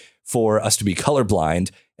is for us to be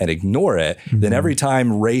colorblind and ignore it, then every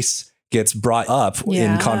time race gets brought up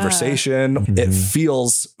in conversation, it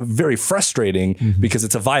feels very frustrating because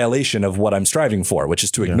it's a violation of what I'm striving for, which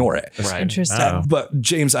is to ignore it. Interesting. But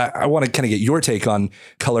James, I want to kind of get your take on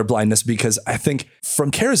color blindness, because I think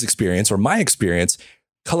from Kara's experience or my experience,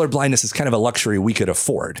 color blindness is kind of a luxury we could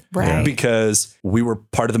afford because we were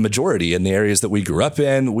part of the majority in the areas that we grew up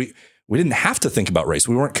in. We didn't have to think about race.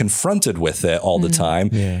 We weren't confronted with it all the time.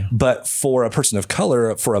 But for a person of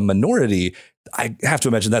color, for a minority, I have to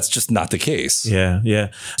imagine that's just not the case.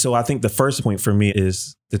 So I think the first point for me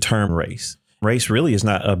is the term race. Race really is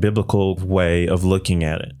not a biblical way of looking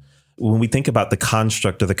at it. When we think about the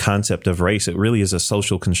construct or the concept of race, it really is a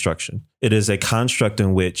social construction. It is a construct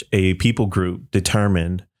in which a people group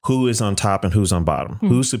determined who is on top and who's on bottom,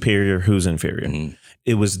 who's superior, who's inferior.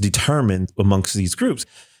 It was determined amongst these groups.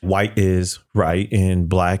 White is right and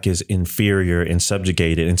black is inferior and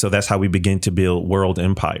subjugated. And so that's how we begin to build world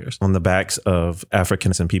empires on the backs of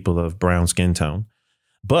Africans and people of brown skin tone.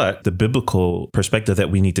 But the biblical perspective that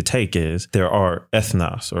we need to take is there are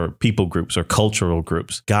ethnos or people groups or cultural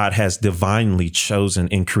groups. God has divinely chosen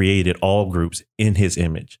and created all groups in his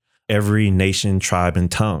image, every nation, tribe, and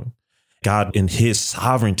tongue. God, in his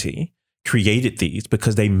sovereignty, created these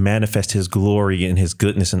because they manifest his glory and his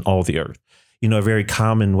goodness in all the earth. You know, a very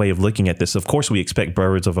common way of looking at this, of course, we expect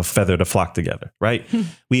birds of a feather to flock together, right?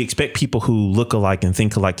 We expect people who look alike and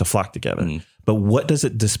think alike to flock together. But what does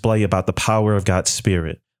it display about the power of God's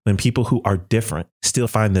Spirit when people who are different still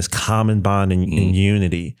find this common bond and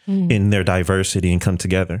unity in their diversity and come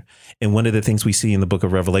together? And one of the things we see in the book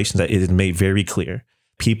of Revelation that it is made very clear,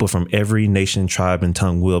 people from every nation, tribe, and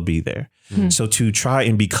tongue will be there. So to try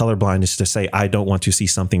and be colorblind is to say, I don't want to see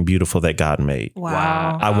something beautiful that God made.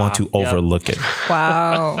 Wow. I want to overlook it.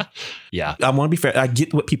 Wow. Yeah. I want to be fair. I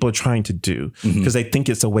get what people are trying to do because they think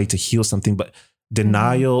it's a way to heal something, but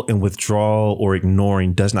denial and withdrawal or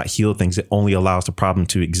ignoring does not heal things. It only allows the problem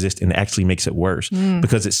to exist and actually makes it worse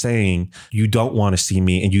because it's saying you don't want to see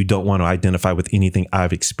me and you don't want to identify with anything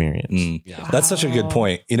I've experienced. Yeah. That's such a good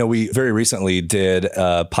point. You know, we very recently did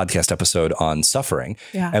a podcast episode on suffering.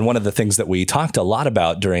 Yeah. And one of the things that we talked a lot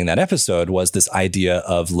about during that episode was this idea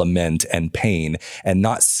of lament and pain and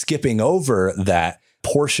not skipping over that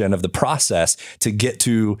portion of the process to get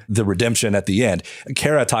to the redemption at the end.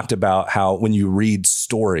 Kara talked about how when you read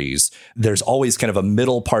stories, there's always kind of a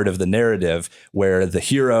middle part of the narrative where the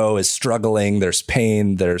hero is struggling, there's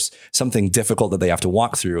pain, there's something difficult that they have to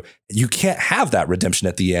walk through. You can't have that redemption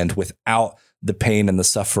at the end without the pain and the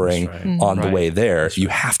suffering on the way there. You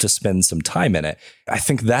have to spend some time in it. I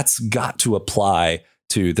think that's got to apply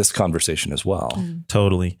to this conversation as well.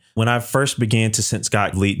 Totally. When I first began to sense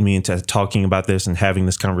God lead me into talking about this and having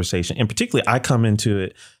this conversation, and particularly I come into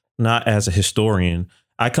it not as a historian,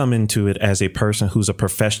 I come into it as a person who's a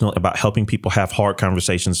professional about helping people have hard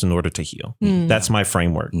conversations in order to heal. That's my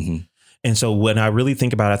framework. And so when I really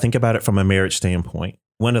think about it, I think about it from a marriage standpoint.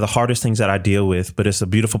 One of the hardest things that I deal with, but it's a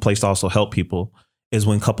beautiful place to also help people, is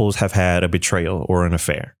when couples have had a betrayal or an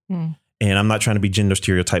affair. And I'm not trying to be gender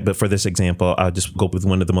stereotype, but for this example, I'll just go with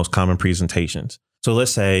one of the most common presentations. So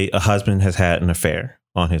let's say a husband has had an affair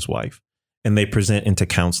on his wife and they present into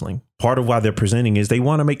counseling. Part of why they're presenting is they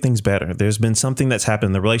want to make things better. There's been something that's happened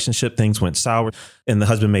in the relationship. Things went sour and the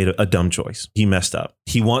husband made a dumb choice. He messed up.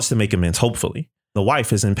 He wants to make amends, hopefully. The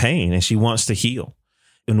wife is in pain and she wants to heal.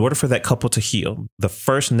 In order for that couple to heal, the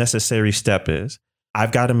first necessary step is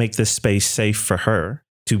I've got to make this space safe for her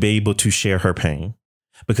to be able to share her pain.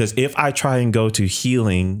 Because if I try and go to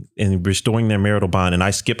healing and restoring their marital bond and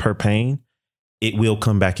I skip her pain, it will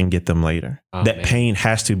come back and get them later. That pain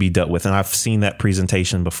has to be dealt with. And I've seen that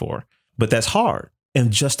presentation before, but that's hard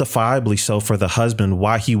and justifiably so for the husband,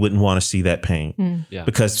 why he wouldn't want to see that pain.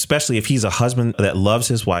 Because especially if he's a husband that loves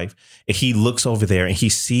his wife, if he looks over there and he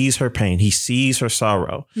sees her pain, he sees her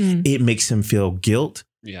sorrow, it makes him feel guilt.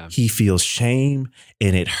 He feels shame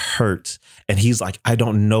and it hurts. And he's like, I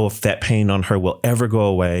don't know if that pain on her will ever go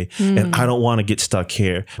away. And I don't want to get stuck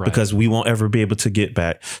here because we won't ever be able to get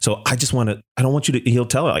back. So I don't want you to, he'll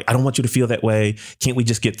tell her, like, I don't want you to feel that way. Can't we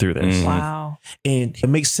just get through this? Wow. And it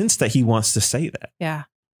makes sense that he wants to say that. Yeah.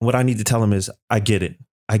 What I need to tell him is, I get it.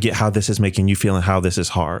 I get how this is making you feel and how this is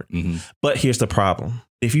hard. But here's the problem.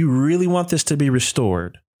 If you really want this to be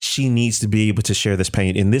restored, she needs to be able to share this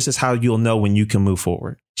pain. And this is how you'll know when you can move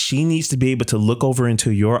forward. She needs to be able to look over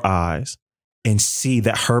into your eyes and see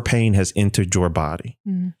that her pain has entered your body.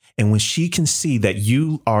 And when she can see that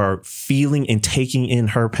you are feeling and taking in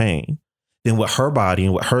her pain, then what her body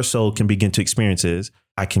and what her soul can begin to experience is,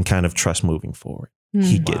 I can kind of trust moving forward.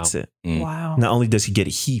 He gets it. Wow. Not only does he get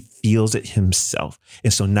it, he feels it himself.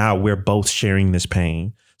 And so now we're both sharing this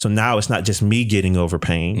pain. So now it's not just me getting over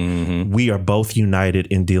pain. We are both united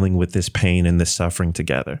in dealing with this pain and this suffering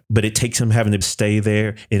together. But it takes him having to stay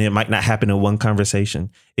there. And it might not happen in one conversation.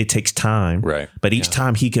 It takes time. Right. But each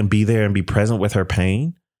time he can be there and be present with her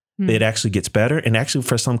pain, it actually gets better. And actually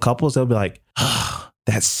for some couples, they'll be like, oh,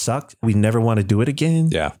 that sucked. We never want to do it again.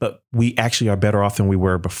 Yeah. But we actually are better off than we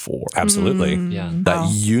were before. Absolutely. That Wow.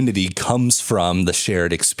 unity comes from the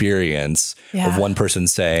shared experience of one person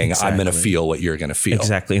saying, I'm going to feel what you're going to feel.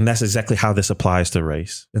 Exactly. And that's exactly how this applies to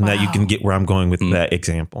race. And that you can get where I'm going with that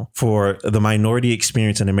example. For the minority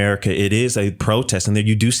experience in America, it is a protest. And then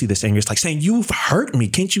you do see this anger. It's like saying, you've hurt me.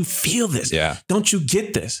 Can't you feel this? Yeah. Don't you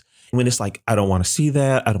get this? When it's like, I don't want to see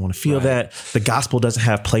that. I don't want to feel that. The gospel doesn't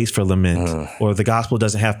have place for lament or the gospel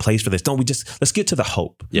doesn't have place for this. Let's get to the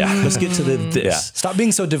hope. Yeah. Let's get to this. Yeah. Stop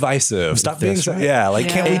being so divisive. Stop being so,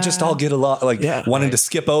 can't we just all get along? Wanting to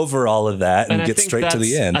skip over all of that and get straight to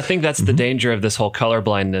the end. I think that's the danger of this whole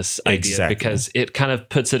colorblindness idea because it kind of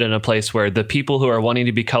puts it in a place where the people who are wanting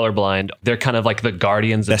to be colorblind, they're kind of like the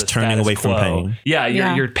guardians of the turning away quo. from pain. Yeah.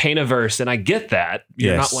 You're pain averse. And I get that.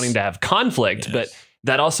 You're not wanting to have conflict, but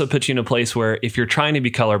that also puts you in a place where if you're trying to be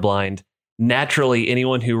colorblind, naturally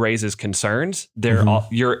anyone who raises concerns,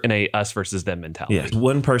 you're in a us versus them mentality. Yeah.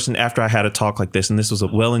 One person, after I had a talk like this, and this was a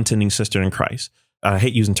well-intending sister in Christ. I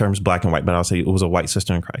hate using terms black and white, but I'll say it was a white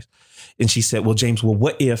sister in Christ. And she said, well, James,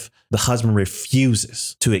 what if the husband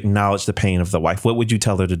refuses to acknowledge the pain of the wife? What would you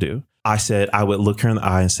tell her to do? I said, I would look her in the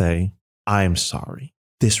eye and say, I am sorry.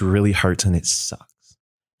 This really hurts and it sucks.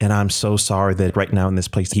 And I'm so sorry that right now in this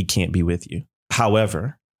place, he can't be with you.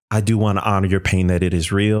 However, I do want to honor your pain, that it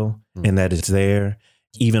is real and that it's there.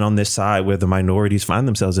 Even on this side where the minorities find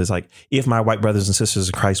themselves, it's like, if my white brothers and sisters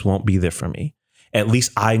in Christ won't be there for me, at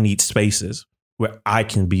least I need spaces where I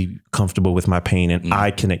can be comfortable with my pain and I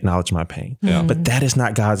can acknowledge my pain. Yeah. But that is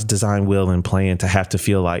not God's design, will, and plan, to have to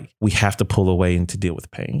feel like we have to pull away and to deal with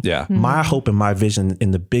pain. Yeah. My hope and my vision,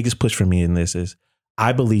 and the biggest push for me in this, is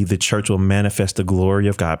I believe the church will manifest the glory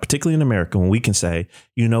of God, particularly in America, when we can say,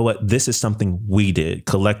 you know what, this is something we did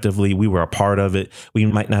collectively. We were a part of it. We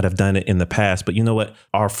might not have done it in the past, but you know what?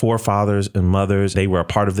 Our forefathers and mothers, they were a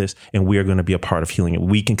part of this, and we are going to be a part of healing it.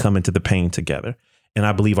 We can come into the pain together. And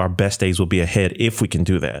I believe our best days will be ahead if we can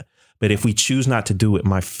do that. But if we choose not to do it,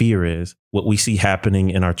 my fear is what we see happening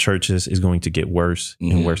in our churches is going to get worse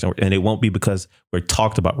and worse. And it won't be because we're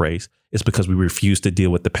talked about race. It's because we refuse to deal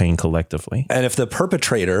with the pain collectively. And if the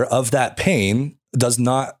perpetrator of that pain does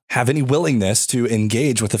not have any willingness to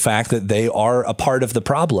engage with the fact that they are a part of the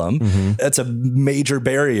problem, that's a major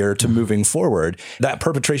barrier to moving forward. That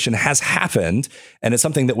perpetration has happened, and it's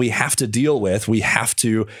something that we have to deal with. We have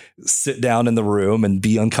to sit down in the room and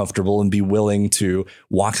be uncomfortable and be willing to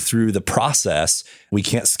walk through the process. We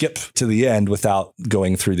can't skip to the end without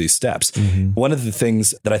going through these steps. One of the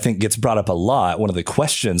things that I think gets brought up a lot, one of the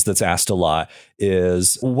questions that's asked a lot,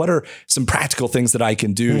 is what are some practical things that I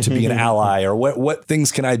can do to be an ally, or what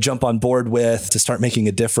things can I jump on board with to start making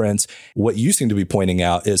a difference? What you seem to be pointing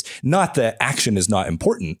out is not that action is not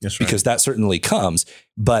important, because that certainly comes,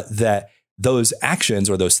 but that those actions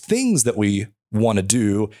or those things that we want to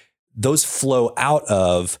do, those flow out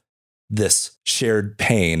of this shared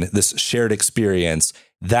pain, this shared experience.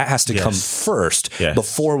 That has to come first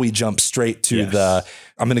before we jump straight to the,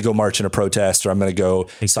 I'm going to go march in a protest, or I'm going to go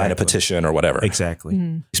sign a petition or whatever.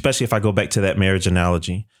 Exactly. Especially if I go back to that marriage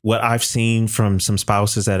analogy, what I've seen from some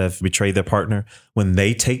spouses that have betrayed their partner, when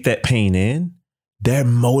they take that pain in, their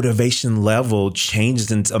motivation level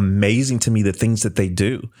changes, and it's amazing to me the things that they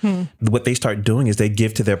do. What they start doing is they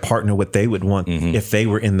give to their partner what they would want if they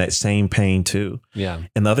were in that same pain too. Yeah.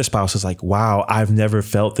 And the other spouse is like, wow, I've never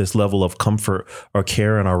felt this level of comfort or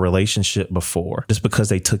care in our relationship before, just because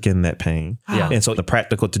they took in that pain. Yeah. And so the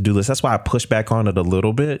practical to-do list, that's why I push back on it a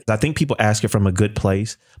little bit. I think people ask it from a good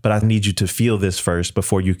place, but I need you to feel this first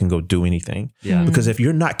before you can go do anything. Yeah. Because if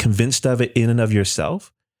you're not convinced of it in and of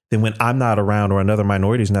yourself, then when I'm not around or another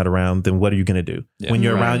minority is not around, then what are you going to do? Yeah. When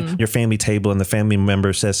you're around your family table and the family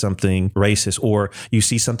member says something racist, or you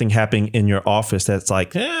see something happening in your office that's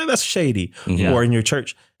like, that's shady, or in your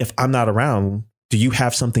church, if I'm not around, do you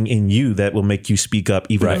have something in you that will make you speak up,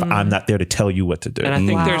 even if I'm not there to tell you what to do? And I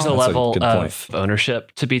think there's a level of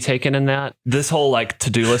ownership to be taken in that. This whole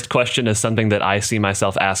to-do list question is something that I see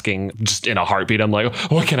myself asking just in a heartbeat. I'm like,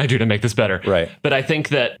 what can I do to make this better? Right. But I think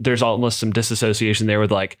that there's almost some disassociation there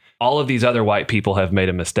with all of these other white people have made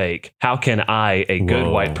a mistake. How can I, a good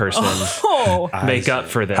white person, make up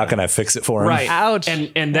for them? How can I fix it for them? Right. Ouch.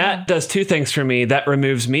 And that does two things for me. That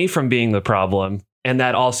removes me from being the problem. And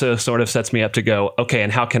that also sort of sets me up to go, okay,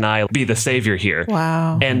 and how can I be the savior here?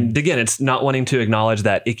 Wow. And again, it's not wanting to acknowledge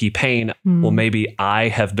that icky pain. Well, maybe I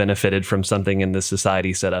have benefited from something in this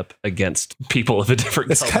society set up against people of a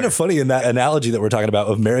different It's kind of funny in that analogy that we're talking about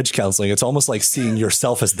of marriage counseling. It's almost like seeing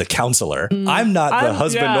yourself as the counselor. I'm not the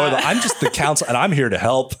husband nor I'm just the counselor, and I'm here to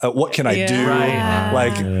help. What can I do?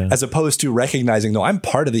 Right. As opposed to recognizing, no, I'm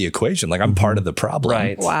part of the equation. I'm part of the problem.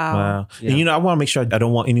 Right. Wow. Yeah. And I want to make sure I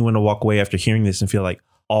don't want anyone to walk away after hearing this and feel like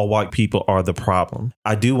all white people are the problem.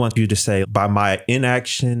 I do want you to say, by my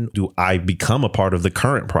inaction, do I become a part of the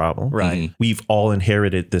current problem? Right. We've all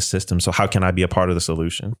inherited this system. So how can I be a part of the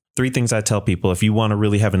solution? 3 things I tell people: if you want to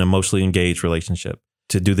really have an emotionally engaged relationship,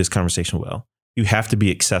 to do this conversation well, you have to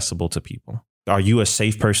be accessible to people. Are you a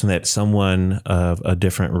safe person that someone of a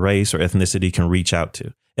different race or ethnicity can reach out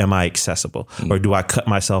to? Am I accessible? Or do I cut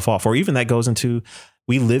myself off? Or even that goes into,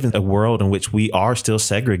 we live in a world in which we are still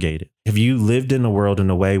segregated. Have you lived in a world in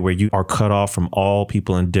a way where you are cut off from all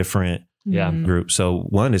people in different groups? So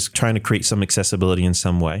one is trying to create some accessibility in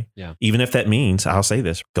some way. Yeah. Even if that means, I'll say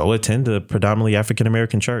this, go attend a predominantly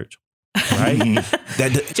African-American church. Right?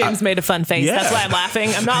 James made a fun face. Yeah. That's why I'm laughing.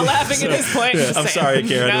 I'm not laughing at this point. I'm sorry,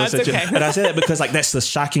 Kara. No, it's okay. And I say that because like that's the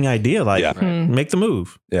shocking idea. Like, make the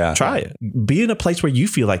move. Yeah. Try it. Be in a place where you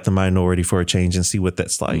feel like the minority for a change and see what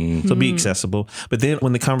that's like. So be accessible. But then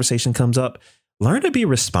when the conversation comes up, learn to be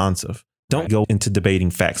responsive. Don't go into debating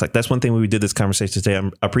facts. Like that's one thing when we did this conversation today.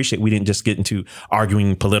 I appreciate we didn't just get into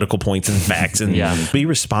arguing political points and facts and be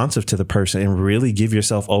responsive to the person and really give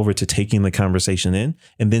yourself over to taking the conversation in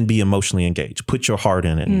and then be emotionally engaged. Put your heart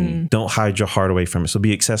in it. Don't hide your heart away from it. So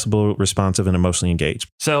be accessible, responsive, and emotionally engaged.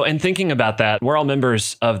 So in thinking about that, we're all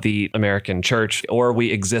members of the American church, or we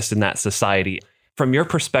exist in that society. From your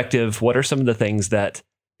perspective, what are some of the things that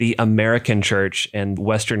the American church and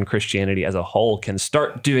Western Christianity as a whole can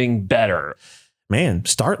start doing better? Man,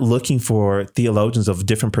 start looking for theologians of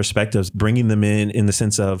different perspectives, bringing them in the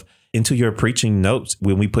sense of into your preaching notes.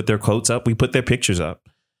 When we put their quotes up, we put their pictures up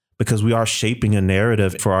because we are shaping a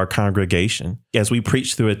narrative for our congregation. As we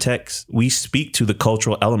preach through a text, we speak to the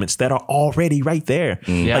cultural elements that are already right there.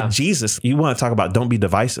 Like Jesus, you want to talk about don't be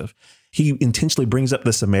divisive. He intentionally brings up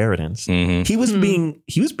the Samaritans. He was being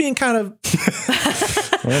kind of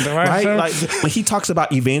right. Like when he talks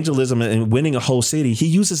about evangelism and winning a whole city, he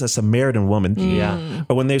uses a Samaritan woman.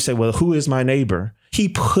 Or when they say, well, who is my neighbor? He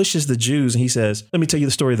pushes the Jews and he says, let me tell you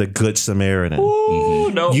the story of the Good Samaritan.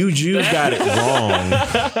 Ooh, no. You Jews got it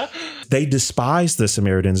wrong. They despised the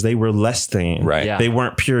Samaritans. They were less than. Right. Yeah. They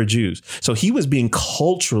weren't pure Jews. So he was being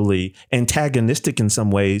culturally antagonistic in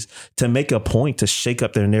some ways to make a point to shake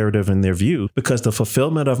up their narrative and their view, because the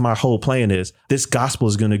fulfillment of my whole plan is this gospel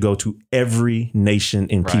is going to go to every nation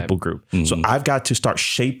and people group. So I've got to start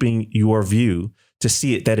shaping your view to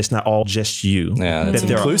see it that it's not all just you. Yeah, that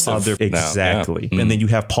there inclusive. are other, exactly. And then you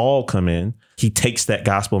have Paul come in. He takes that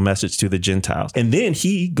gospel message to the Gentiles. And then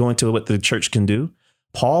he going to what the church can do.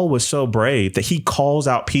 Paul was so brave that he calls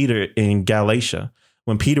out Peter in Galatia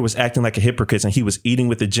when Peter was acting like a hypocrite and he was eating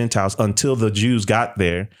with the Gentiles until the Jews got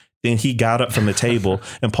there. Then he got up from the table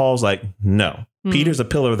and Paul's like, no, Peter's a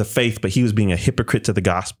pillar of the faith, but he was being a hypocrite to the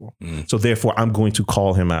gospel. So therefore, I'm going to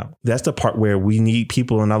call him out. That's the part where we need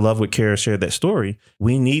people. And I love what Kara shared that story.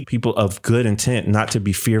 We need people of good intent, not to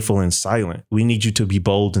be fearful and silent. We need you to be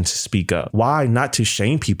bold and to speak up. Why? Not to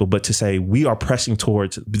shame people, but to say we are pressing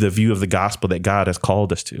towards the view of the gospel that God has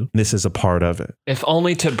called us to. This is a part of it. If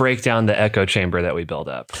only to break down the echo chamber that we build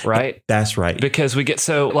up, right? That's right. Because we get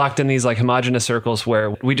so locked in these like homogenous circles where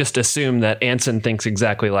we just assume that Ansen thinks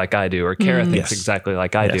exactly like I do, or Kara thinks exactly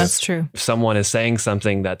like I do. That's true. If someone is saying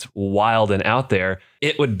something that's wild and out there,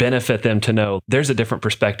 it would benefit them to know there's a different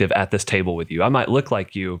perspective at this table with you. I might look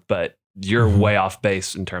like you, but you're way off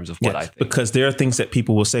base in terms of what I think. Because there are things that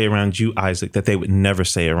people will say around you, Isaac, that they would never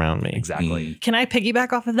say around me. Exactly. Can I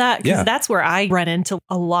piggyback off of that? Because that's where I run into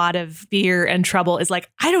a lot of fear and trouble is like,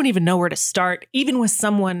 I don't even know where to start, even with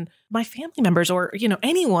someone, my family members or, you know,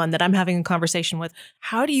 anyone that I'm having a conversation with.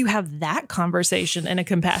 How do you have that conversation in a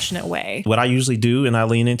compassionate way? What I usually do, and I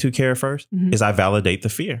lean into Kara first, is I validate the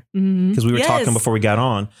fear. Because we were talking before we got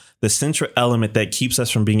on, the central element that keeps us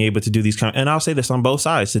from being able to do these, and I'll say this on both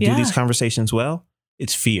sides, to do these conversations well,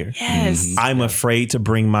 it's fear. Yes. I'm afraid to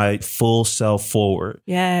bring my full self forward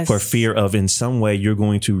for fear of in some way you're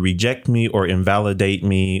going to reject me or invalidate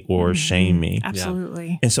me or shame me.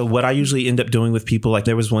 Absolutely. And so what I usually end up doing with people, like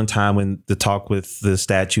there was one time when the talk with the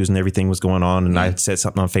statues and everything was going on and I said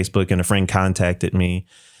something on Facebook and a friend contacted me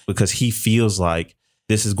because he feels like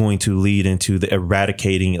this is going to lead into the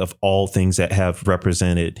eradicating of all things that have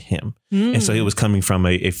represented him. And so it was coming from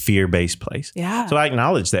a fear-based place. Yeah. So I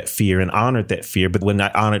acknowledged that fear and honored that fear. But when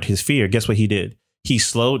I honored his fear, guess what he did? He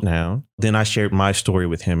slowed down. Then I shared my story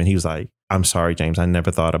with him and he was like, I'm sorry, James, I never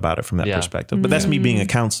thought about it from that perspective. But that's me being a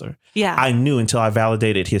counselor. Yeah. I knew until I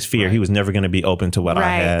validated his fear, he was never going to be open to what I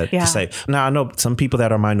had to say. Now, I know some people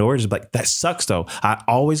that are minorities, like, that sucks, though. I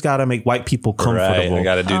always got to make white people comfortable. I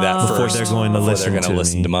got to do that before first. They're going to listen they're going to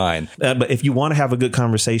listen to mine. But if you want to have a good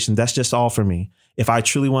conversation, that's just all for me. If I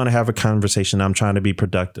truly want to have a conversation, I'm trying to be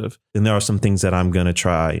productive, then there are some things that I'm going to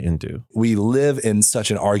try and do. We live in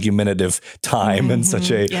such an argumentative time and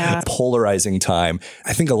such a polarizing time.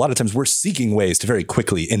 I think a lot of times we're seeking ways to very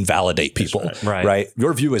quickly invalidate people, right?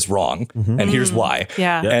 Your view is wrong. And here's why.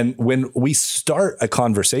 And when we start a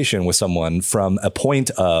conversation with someone from a point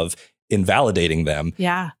of invalidating them,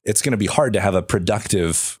 it's going to be hard to have a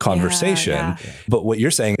productive conversation. But what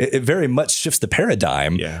you're saying, it very much shifts the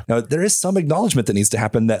paradigm. Now, there is some acknowledgement that needs to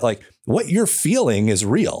happen that like what you're feeling is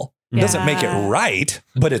real. It doesn't make it right,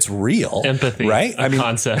 but it's real. Empathy, right? I mean,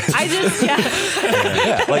 concept. I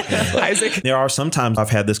just, like Isaac. There are sometimes I've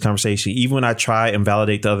had this conversation, even when I try and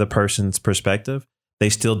validate the other person's perspective, They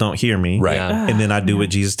still don't hear me. Right. Yeah. And then I do what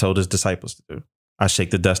Jesus told his disciples to do. I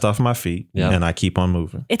shake the dust off my feet and I keep on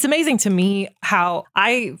moving. It's amazing to me how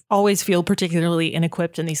I always feel particularly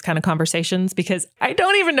inequipped in these kind of conversations because I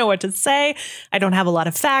don't even know what to say. I don't have a lot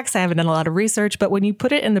of facts. I haven't done a lot of research. But when you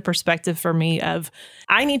put it in the perspective for me of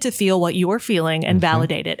I need to feel what you're feeling and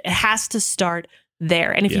validate it, it has to start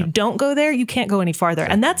there. And if you don't go there, you can't go any farther.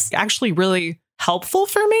 And that's actually really helpful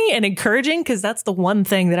for me and encouraging because that's the one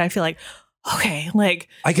thing that I feel like, okay, like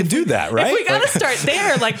I can do that, right? If we got to start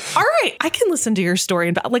there, like, all right, I can listen to your story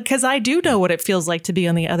and like, because I do know what it feels like to be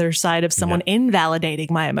on the other side of someone invalidating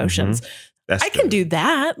my emotions. I can do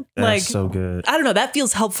that. That's like, so good. I don't know. That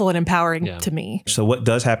feels helpful and empowering to me. So what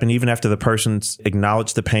does happen, even after the person's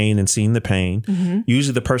acknowledged the pain and seen the pain,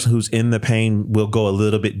 usually the person who's in the pain will go a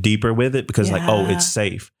little bit deeper with it because like, oh, it's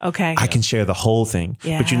safe. Okay. I can share the whole thing.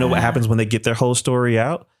 But you know what happens when they get their whole story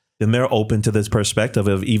out? Then they're open to this perspective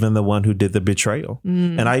of even the one who did the betrayal.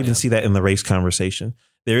 And I even see that in the race conversation.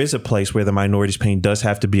 There is a place where the minority's pain does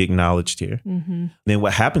have to be acknowledged here. Then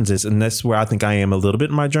what happens is, and that's where I think I am a little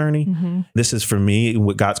bit in my journey. This is for me,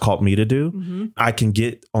 what God's called me to do. I can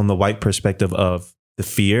get on the white perspective of the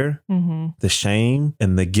fear, the shame,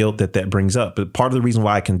 and the guilt that brings up. But part of the reason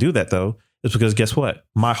why I can do that, though, is because guess what?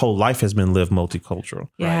 My whole life has been lived multicultural.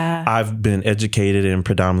 Yeah. I've been educated in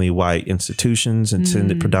predominantly white institutions and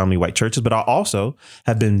attended predominantly white churches, but I also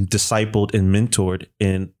have been discipled and mentored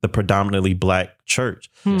in the predominantly Black church.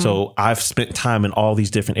 So I've spent time in all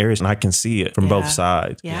these different areas and I can see it from both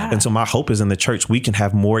sides. And so my hope is in the church, we can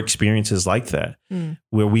have more experiences like that,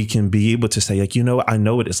 where we can be able to say, like, you know, I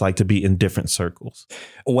know what it's like to be in different circles.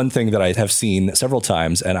 One thing that I have seen several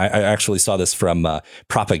times, and I actually saw this from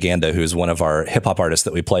Propaganda, who's one of our hip hop artists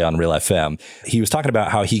that we play on Real FM. He was talking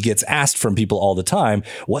about how he gets asked from people all the time,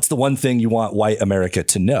 what's the one thing you want white America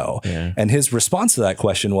to know? And his response to that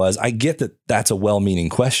question was, I get that that's a well-meaning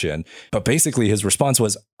question, but basically his response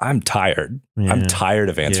was, I'm tired. I'm tired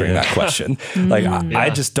of answering that question. Like, I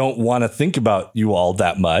just don't want to think about you all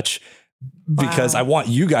that much because I want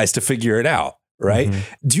you guys to figure it out. Right.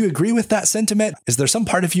 Do you agree with that sentiment? Is there some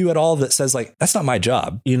part of you at all that says like, that's not my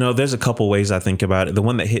job? You know, there's a couple ways I think about it. The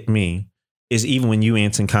one that hit me is even when you,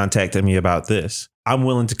 Ansen, contacted me about this, I'm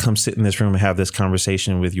willing to come sit in this room and have this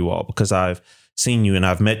conversation with you all because I've seen you and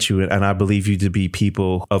I've met you and I believe you to be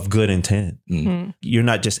people of good intent. You're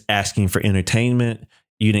not just asking for entertainment.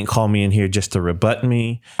 You didn't call me in here just to rebut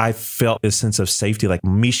me. I felt a sense of safety, like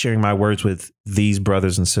me sharing my words with these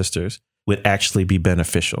brothers and sisters would actually be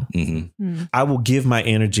beneficial. I will give my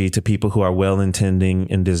energy to people who are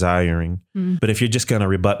well-intending and desiring. But if you're just going to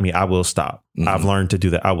rebut me, I will stop. I've learned to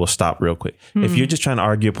do that. I will stop real quick. If you're just trying to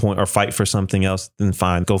argue a point or fight for something else, then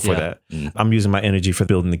fine, go for that. I'm using my energy for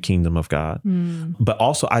building the kingdom of God. But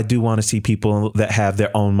also, I do want to see people that have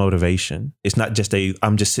their own motivation. It's not just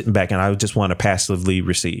I'm just sitting back and I just want to passively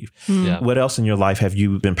receive. What else in your life have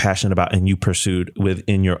you been passionate about and you pursued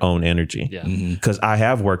within your own energy? Because I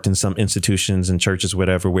have worked in some institutions and churches,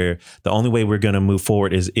 whatever, where the only way we're going to move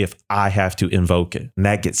forward is if I have to invoke it. And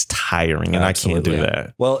that gets tiring and Absolutely. I can't do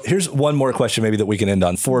that. Well, here's one more question maybe that we can end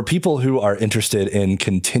on. For people who are interested in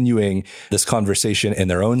continuing this conversation in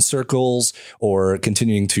their own circles or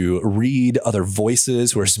continuing to read other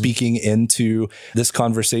voices who are speaking into this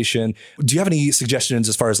conversation, do you have any suggestions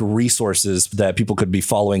as far as resources that people could be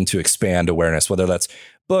following to expand awareness, whether that's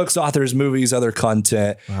books, authors, movies, other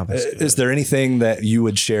content? Is there anything that you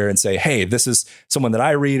would share and say, hey, this is someone that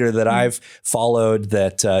I read or that I've followed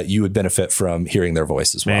that you would benefit from hearing their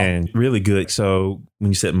voice as well? Man, really good. So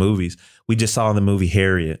when you said movies, we just saw the movie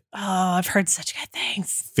Harriet. Oh, I've heard such good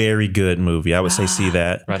things. Very good movie. I would say see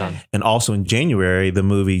that. Right on. And also in January, the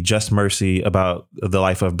movie Just Mercy about the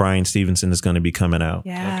life of Brian Stevenson is going to be coming out.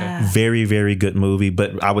 Very, very good movie.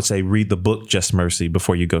 But I would say read the book Just Mercy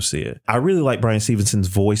before you go see it. I really like Brian Stevenson's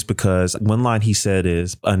voice because one line he said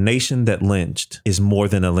is, a nation that lynched is more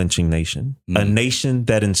than a lynching nation. A nation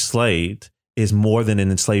that enslaved is more than an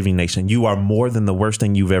enslaving nation. You are more than the worst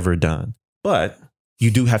thing you've ever done. But you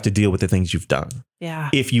do have to deal with the things you've done.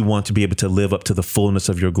 If you want to be able to live up to the fullness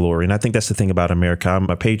of your glory. And I think that's the thing about America. I'm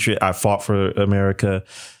a patriot. I fought for America,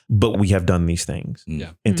 but we have done these things.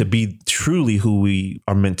 And to be truly who we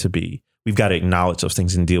are meant to be, we've got to acknowledge those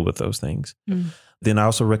things and deal with those things. Then I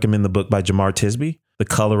also recommend the book by Jamar Tisby, The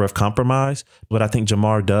Color of Compromise. What I think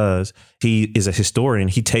Jamar does, he is a historian.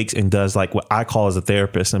 He takes and does like what I call as a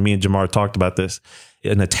therapist. And me and Jamar talked about this,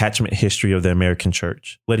 an attachment history of the American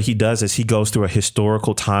church. What he does is he goes through a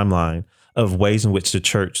historical timeline of ways in which the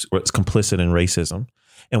church was complicit in racism.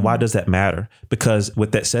 And why does that matter? Because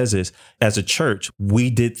what that says is, as a church, we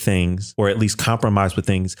did things, or at least compromised with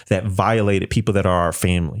things that violated people that are our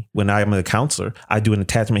family. When I'm a counselor, I do an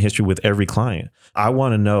attachment history with every client. I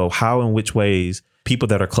want to know how and which ways people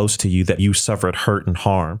that are close to you that you suffered hurt and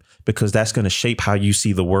harm, because that's going to shape how you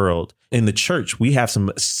see the world. In the church, we have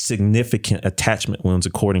some significant attachment wounds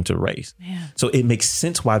according to race. Man. So it makes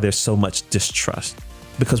sense why there's so much distrust,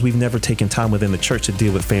 because we've never taken time within the church to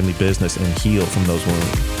deal with family business and heal from those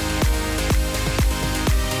wounds.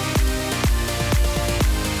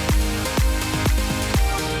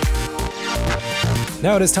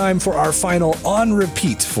 Now it is time for our final on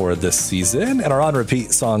repeat for this season. And our on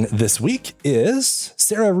repeat song this week is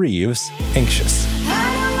Sarah Reeves' Anxious.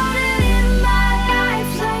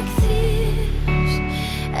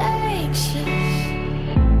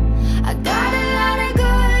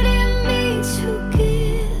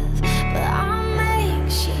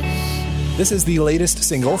 This is the latest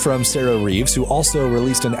single from Sarah Reeves, who also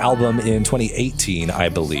released an album in 2018, I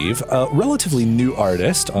believe. A relatively new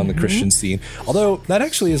artist on the Christian scene, although that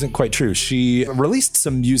actually isn't quite true. She released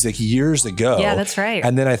some music years ago. Yeah, that's right.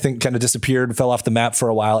 And then I think kind of disappeared, fell off the map for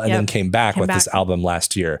a while, and then came back with this album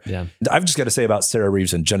last year. Yeah. I've just got to say about Sarah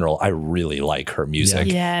Reeves in general, I really like her music.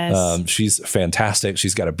 Yeah. Yes. She's fantastic.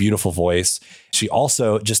 She's got a beautiful voice. She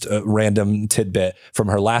also, just a random tidbit from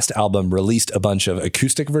her last album, released a bunch of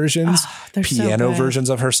acoustic versions, piano versions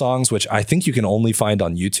of her songs, which I think you can only find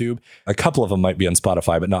on YouTube. A couple of them might be on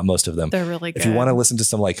Spotify, but not most of them. They're really good. If you want to listen to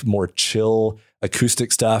some like more chill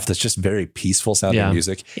acoustic stuff that's just very peaceful sounding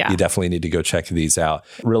music, you definitely need to go check these out.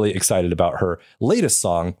 Really excited about her latest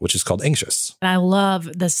song, which is called Anxious. And I love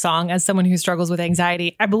this song as someone who struggles with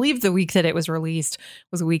anxiety. I believe the week that it was released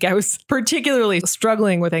was a week I was particularly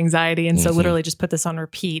struggling with anxiety. And so literally just put this on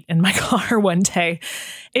repeat in my car one day.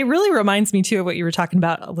 It really reminds me too of what you were talking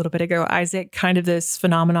about a little bit ago, Isaac, kind of this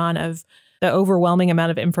phenomenon of the overwhelming amount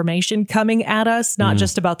of information coming at us, not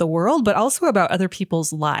just about the world, but also about other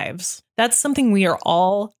people's lives. That's something we are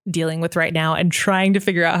all dealing with right now and trying to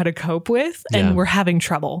figure out how to cope with. And we're having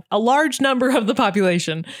trouble. A large number of the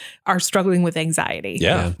population are struggling with anxiety.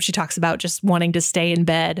 Yeah. She talks about just wanting to stay in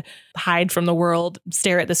bed, hide from the world,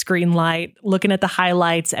 stare at the screen light, looking at the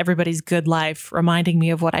highlights, everybody's good life, reminding me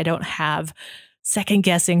of what I don't have. Second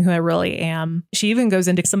guessing who I really am. She even goes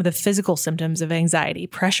into some of the physical symptoms of anxiety,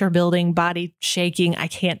 pressure building, body shaking. I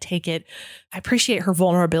can't take it. I appreciate her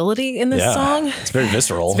vulnerability in this song. It's very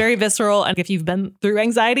visceral. It's very visceral. And if you've been through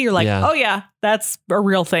anxiety, you're like, oh yeah, that's a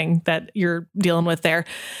real thing that you're dealing with there.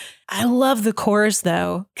 I love the chorus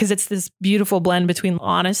though, because it's this beautiful blend between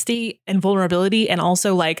honesty and vulnerability. And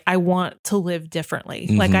also like, I want to live differently.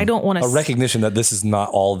 Like, I don't want to... A recognition that this is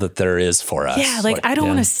not all that there is for us. Yeah. Like I don't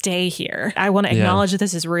want to stay here. I want to acknowledge that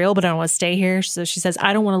this is real, but I don't want to stay here. So she says,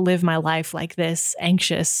 I don't want to live my life like this,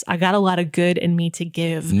 anxious. I got a lot of good in me to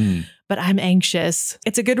give. But I'm anxious.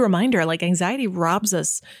 It's a good reminder, like anxiety robs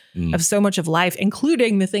us of so much of life,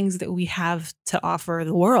 including the things that we have to offer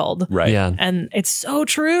the world. Right. Yeah. And it's so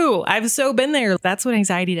true. I've so been there. That's what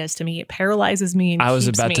anxiety does to me. It paralyzes me. And I was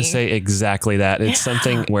keeps about me. to say exactly that. It's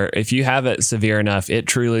something where if you have it severe enough, it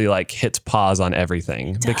truly like hits pause on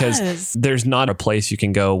everything, because there's not a place you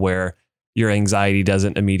can go where your anxiety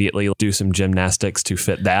doesn't immediately do some gymnastics to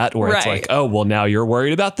fit that, where it's like, oh, well, now you're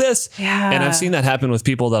worried about this. Yeah. And I've seen that happen with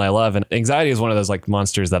people that I love. And anxiety is one of those like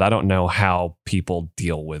monsters that I don't know how people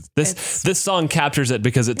deal with. This song captures it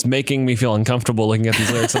because it's making me feel uncomfortable looking at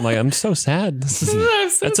these lyrics. I'm like, I'm so sad.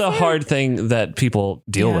 That's a hard thing that people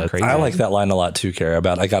deal with. Crazy. I like that line a lot too, Kara,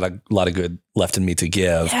 about I got a lot of good left in me to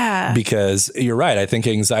give. Yeah. Because you're right. I think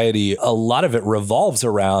anxiety, a lot of it revolves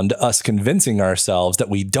around us convincing ourselves that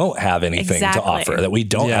we don't have anything to offer, that we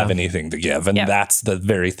don't have anything to give. And that's the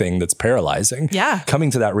very thing that's paralyzing. Yeah.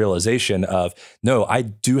 Coming to that realization of, no, I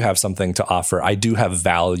do have something to offer. I do have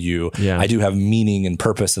value. Yeah. I do have meaning and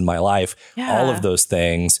purpose in my life. Yeah. All of those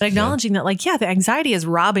things. But acknowledging that, like, the anxiety is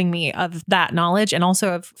robbing me of that knowledge and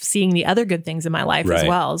also of seeing the other good things in my life as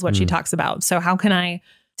well, is what she talks about. So how can I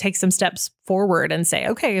take some steps forward and say,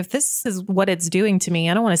 okay, if this is what it's doing to me,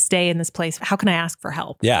 I don't want to stay in this place. How can I ask for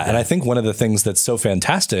help? Yeah. And I think one of the things that's so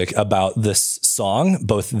fantastic about this song,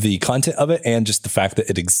 both the content of it and just the fact that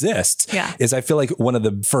it exists, is I feel like one of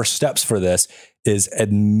the first steps for this is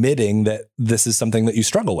admitting that this is something that you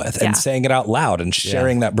struggle with and saying it out loud and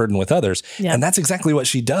sharing that burden with others. And that's exactly what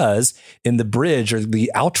she does in the bridge or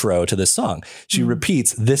the outro to this song. She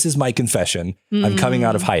repeats, this is my confession. I'm coming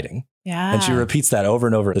out of hiding. Yeah. And she repeats that over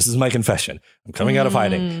and over. This is my confession. I'm coming out of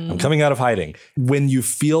hiding. I'm coming out of hiding. When you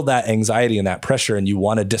feel that anxiety and that pressure and you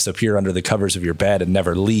want to disappear under the covers of your bed and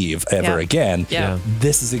never leave ever again,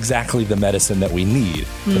 this is exactly the medicine that we need.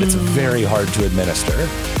 But it's very hard to administer.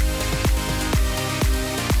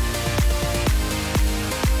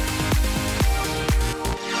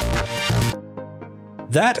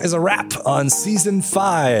 That is a wrap on season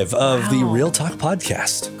 5 of the Real Talk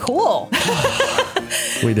podcast. Cool.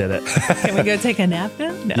 We did it. Can we go take a nap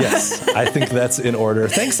now? No. Yes, I think that's in order.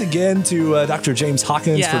 Thanks again to Dr. James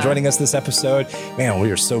Hawkins for joining us this episode. Man,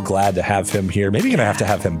 we are so glad to have him here. Maybe going to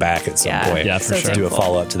have him back at some point for do a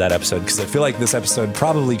follow-up to that episode, because I feel like this episode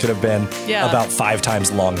probably could have been about 5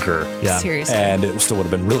 times longer. Yeah. Seriously. And it still would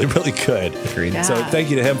have been really, really good. Agreed. Yeah. So thank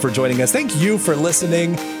you to him for joining us. Thank you for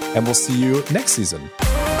listening, and we'll see you next season.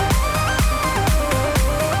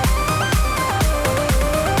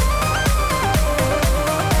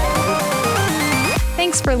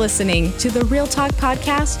 Thanks for listening to the Real Talk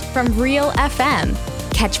podcast from Real FM.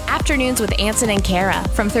 Catch Afternoons with Ansen and Kara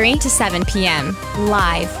from 3 to 7 p.m.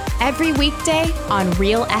 live every weekday on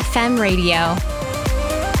Real FM radio.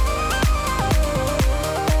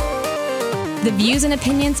 The views and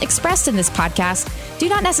opinions expressed in this podcast do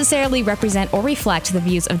not necessarily represent or reflect the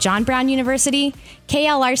views of John Brown University,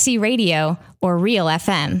 KLRC Radio, or Real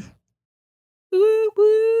FM.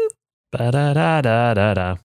 Ba da da da da da.